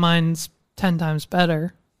scenario? Oh, mine's 10 times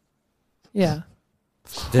better. Yeah.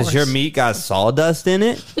 Does your course. meat got sawdust in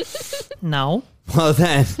it? No, Well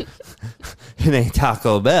then, it ain't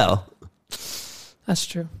Taco Bell. that's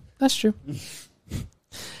true. That's true.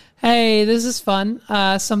 Hey, this is fun.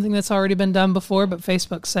 Something that's already been done before, but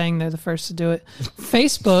Facebook's saying they're the first to do it.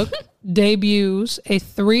 Facebook debuts a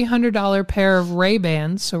 $300 pair of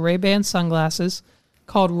Ray-Bans, so Ray-Ban sunglasses,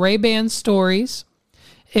 called Ray-Ban Stories.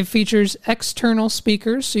 It features external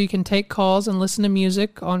speakers, so you can take calls and listen to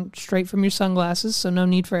music on straight from your sunglasses, so no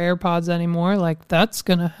need for AirPods anymore. Like, that's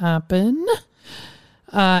going to happen.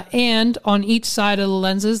 And on each side of the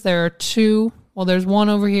lenses, there are two, well, there's one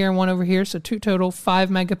over here and one over here, so two total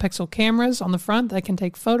 5-megapixel cameras on the front that can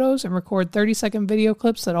take photos and record 30-second video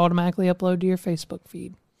clips that automatically upload to your Facebook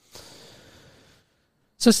feed.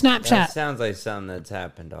 So Snapchat. That sounds like something that's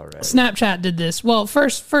happened already. Snapchat did this. Well,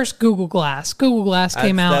 first Google Glass. Google Glass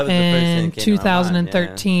came out in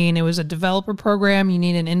 2013. It was a developer program. You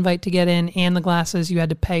need an invite to get in, and the glasses you had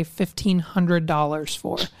to pay $1,500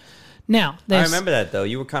 for. Now, I remember that, though.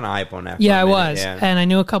 You were kind of hype on that. Yeah, I was. Yeah. And I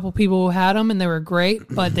knew a couple people who had them, and they were great,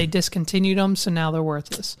 but they discontinued them, so now they're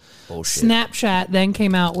worthless. Bullshit. Snapchat then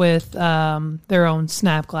came out with their own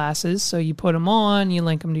Snap glasses. So you put them on, you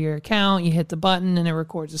link them to your account, you hit the button, and it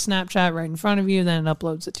records a Snapchat right in front of you, then it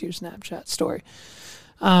uploads it to your Snapchat story.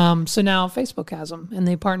 So now Facebook has them, and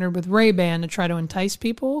they partnered with Ray-Ban to try to entice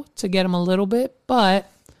people to get them a little bit,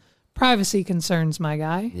 but privacy concerns, my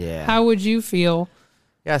guy. Yeah. How would you feel?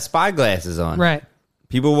 Yeah, spy glasses on. Right.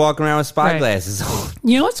 People walking around with spy glasses on.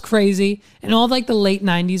 You know what's crazy? In all like the late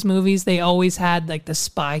 90s movies, they always had like the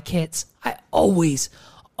spy kits. I always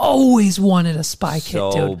wanted a spy kit,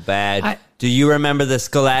 dude. So bad. Do you remember the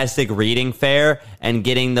Scholastic Reading Fair and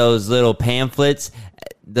getting those little pamphlets?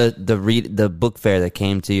 The book fair that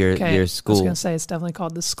came to your school. I was going to say it's definitely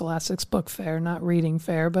called the Scholastics Book Fair, not Reading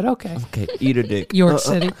Fair, but okay. Okay, eat a dick. York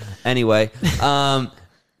City. Anyway,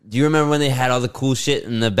 do you remember when they had all the cool shit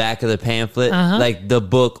in the back of the pamphlet? Like the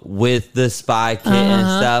book with the spy kit and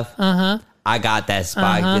stuff? I got that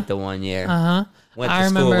spy kit the one year. Went to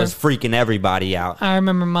school, was freaking everybody out. I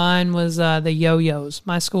remember mine was the yo-yos.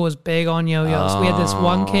 My school was big on yo-yos. We had this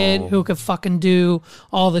one kid who could fucking do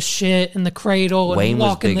all the shit in the cradle Wayne and was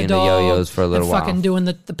walking big the into dog. yo-yos for a little and while. fucking doing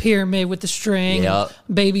the pyramid with the string, Yep.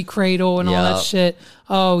 baby cradle and all that Yep. shit.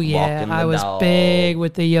 Oh, yeah. Walking the I was dog. big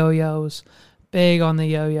with the yo-yos. Big on the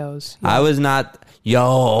yo-yos. Yeah. I was not. Do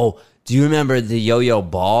you remember the yo-yo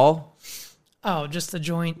ball? Oh, just the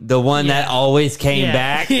joint. The one that always came Yeah.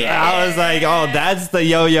 back? Yeah. I was like, oh, that's the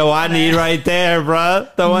yo-yo I need right there, bro.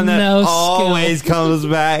 The one that No skill. always comes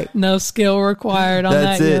back. No skill required on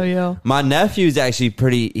That's that it. yo-yo. My nephew's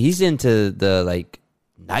actually he's into the, like,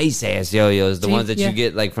 nice-ass yo-yos, the ones that you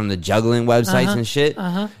get, like, from the juggling websites and shit.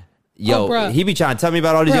 Yo, bruh. he be trying to tell me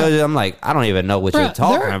about all these yo-yos. I'm like, I don't even know what you're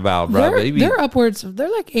talking about, bro. But he be, They're upwards.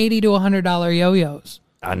 They're like $80 to $100 yo-yos.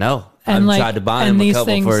 I know. And I've like, tried to buy and him a these couple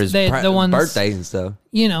things, for his the ones, birthdays and stuff.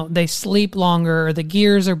 You know, they sleep longer, or the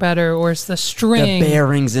gears are better, or it's the string. The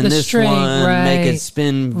bearings in the this string, one make it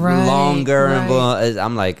spin longer. Right. And blah.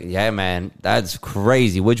 I'm like, yeah, man, that's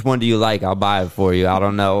crazy. Which one do you like? I'll buy it for you. I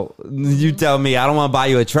don't know. You tell me. I don't want to buy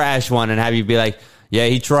you a trash one and have you be like, yeah,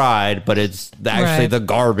 he tried, but it's actually the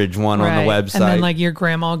garbage one on the website. And then like your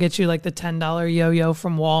grandma will get you like the $10 yo-yo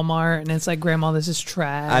from Walmart, and it's like, grandma, this is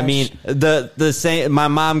trash. I mean, the same. My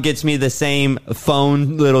mom gets me the same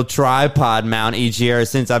phone little tripod mount each year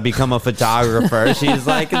since I've become a photographer. She's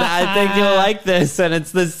like, I think you'll like this, and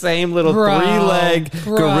it's the same little 3-leg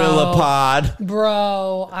gorilla pod.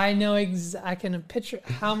 Bro, I know I can picture.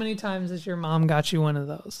 How many times has your mom got you one of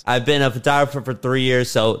those? I've been a photographer for 3 years,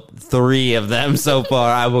 so 3 of them so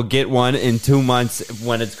far. I will get one in 2 months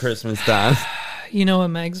when it's Christmas time. You know what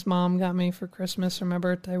Meg's mom got me for Christmas for my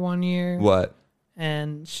birthday one year? What?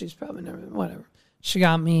 And she's probably never, whatever. She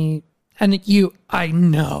got me, and I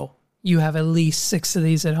know you have at least 6 of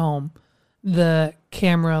these at home. The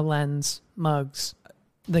camera lens mugs.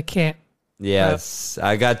 Yes,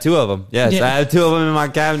 I got 2 of them. Yes, Yeah. I have 2 of them in my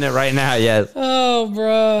cabinet right now. Yes. Oh,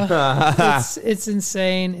 bro. it's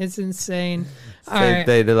insane. It's insane. All right.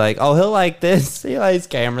 They're like, oh, he'll like this. He likes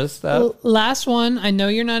camera stuff. Last one. I know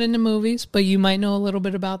you're not into movies, but you might know a little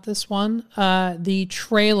bit about this one. The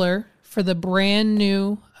trailer for the brand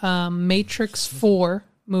new Matrix 4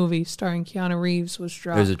 movie starring Keanu Reeves was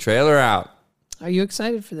dropped. There's a trailer out. Are you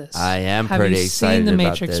excited for this? I am Have pretty you excited seen the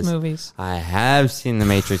about Matrix this. movies? I have seen the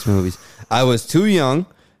Matrix movies. I was too young.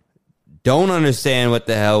 Don't understand what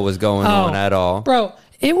the hell was going on at all. Bro,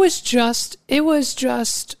 it was just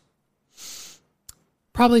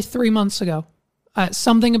probably 3 months ago.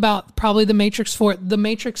 Something about probably the Matrix 4. The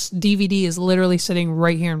Matrix DVD is literally sitting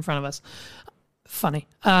right here in front of us. Funny.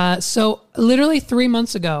 So literally 3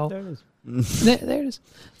 months ago. There it is. There it is.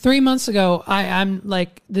 3 months ago, I'm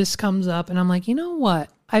like, this comes up and I'm like, you know what?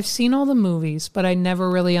 I've seen all the movies, but I never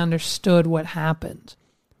really understood what happened.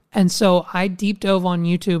 And so I deep dove on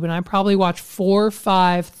YouTube and I probably watched 4 or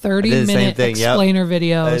 5 30-minute explainer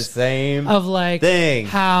videos the same of like thing.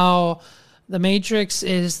 how The Matrix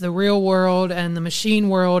is the real world, and the machine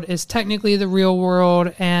world is technically the real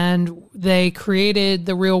world, and they created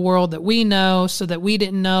the real world that we know so that we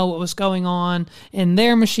didn't know what was going on in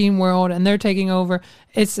their machine world, and they're taking over.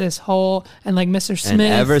 It's this whole, and like Mr. Smith. And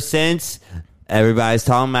ever since, everybody's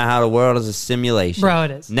talking about how the world is a simulation. Bro,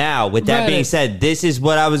 it is. Now, with that being said, this is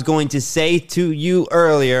what I was going to say to you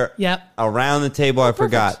earlier. Yep. Around the table, I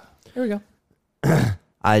forgot. Here we go.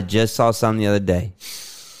 I just saw something the other day.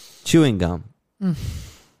 Chewing gum.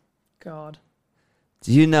 God.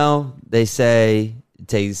 Do you know they say it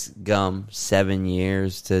takes gum 7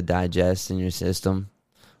 years to digest in your system?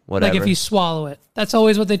 Whatever. Like if you swallow it. That's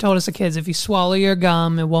always what they told us as kids. If you swallow your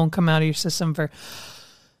gum, it won't come out of your system for...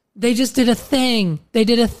 They just did a thing. They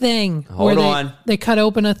did a thing. Hold on. They cut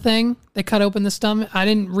open a thing. They cut open the stomach. I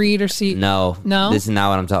didn't read or see. No. This is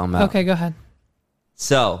not what I'm talking about. Okay, go ahead.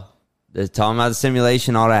 So, they're talking about the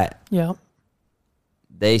simulation, all that. Yeah.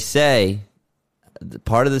 They say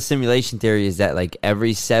part of the simulation theory is that like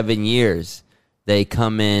every 7 years they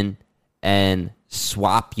come in and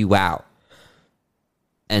swap you out.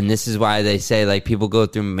 And this is why they say like people go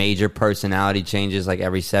through major personality changes like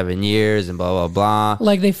every 7 years and blah, blah, blah.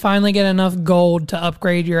 Like they finally get enough gold to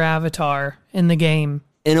upgrade your avatar in the game.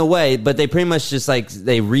 In a way, but they pretty much just like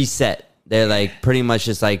they reset. They're like pretty much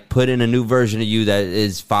just like put in a new version of you that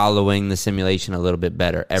is following the simulation a little bit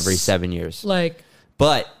better every 7 years. Like...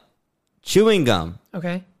 But chewing gum.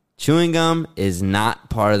 Okay. Chewing gum is not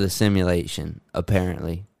part of the simulation,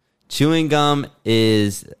 apparently. Chewing gum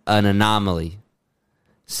is an anomaly.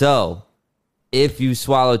 So, if you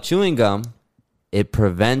swallow chewing gum, it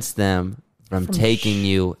prevents them from taking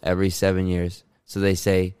you every 7 years. So they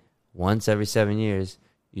say once every 7 years,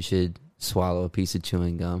 you should swallow a piece of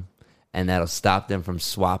chewing gum, and that'll stop them from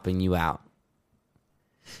swapping you out.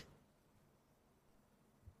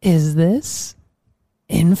 Is this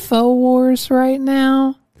InfoWars right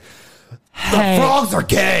now? The frogs are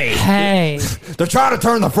gay. Hey. They're trying to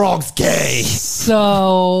turn the frogs gay.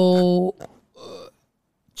 So,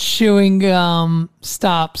 chewing gum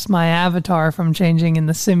stops my avatar from changing in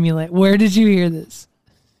the simulate. Where did you hear this?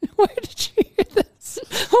 Where did you hear this?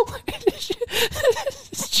 Where did you...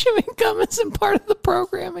 Chewing gum isn't part of the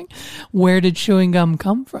programming. Where did chewing gum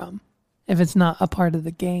come from if it's not a part of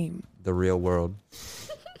the game? The real world.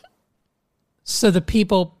 So the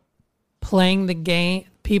people playing the game...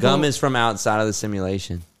 Gum is from outside of the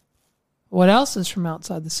simulation. What else is from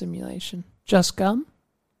outside the simulation? Just gum?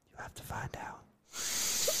 You have to find out.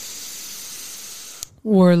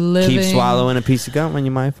 We're living... Keep swallowing a piece of gum and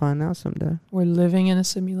you might find out someday. We're living in a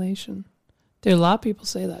simulation. Dude, a lot of people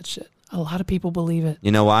say that shit. A lot of people believe it.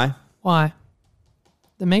 You know why? Why?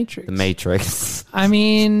 The Matrix. The Matrix. I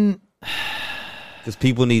mean... Because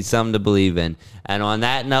people need something to believe in. And on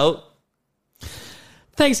that note...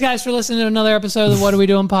 Thanks, guys, for listening to another episode of the What Are We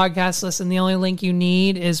Doing podcast. Listen, the only link you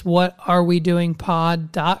need is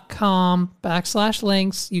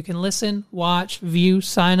whatarewedoingpod.com/links. You can listen, watch, view,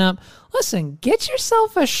 sign up. Listen, get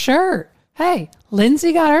yourself a shirt. Hey,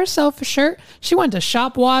 Lindsay got herself a shirt. She went to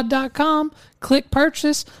shopwad.com, click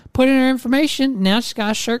purchase, put in her information. Now she's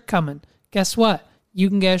got a shirt coming. Guess what? You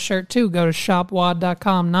can get a shirt too. Go to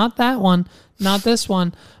shopwad.com. Not that one, not this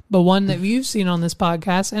one, but one that you've seen on this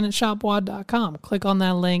podcast and at shopwad.com. Click on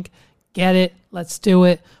that link. Get it. Let's do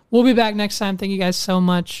it. We'll be back next time. Thank you guys so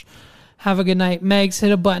much. Have a good night. Megs,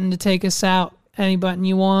 hit a button to take us out. Any button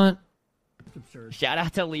you want. Shout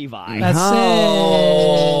out to Levi. That's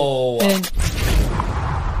it. And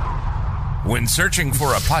when searching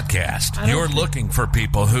for a podcast, you're looking for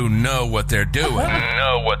people who know what they're doing.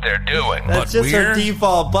 That's just our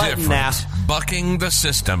default button different. now. Bucking the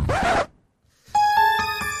system.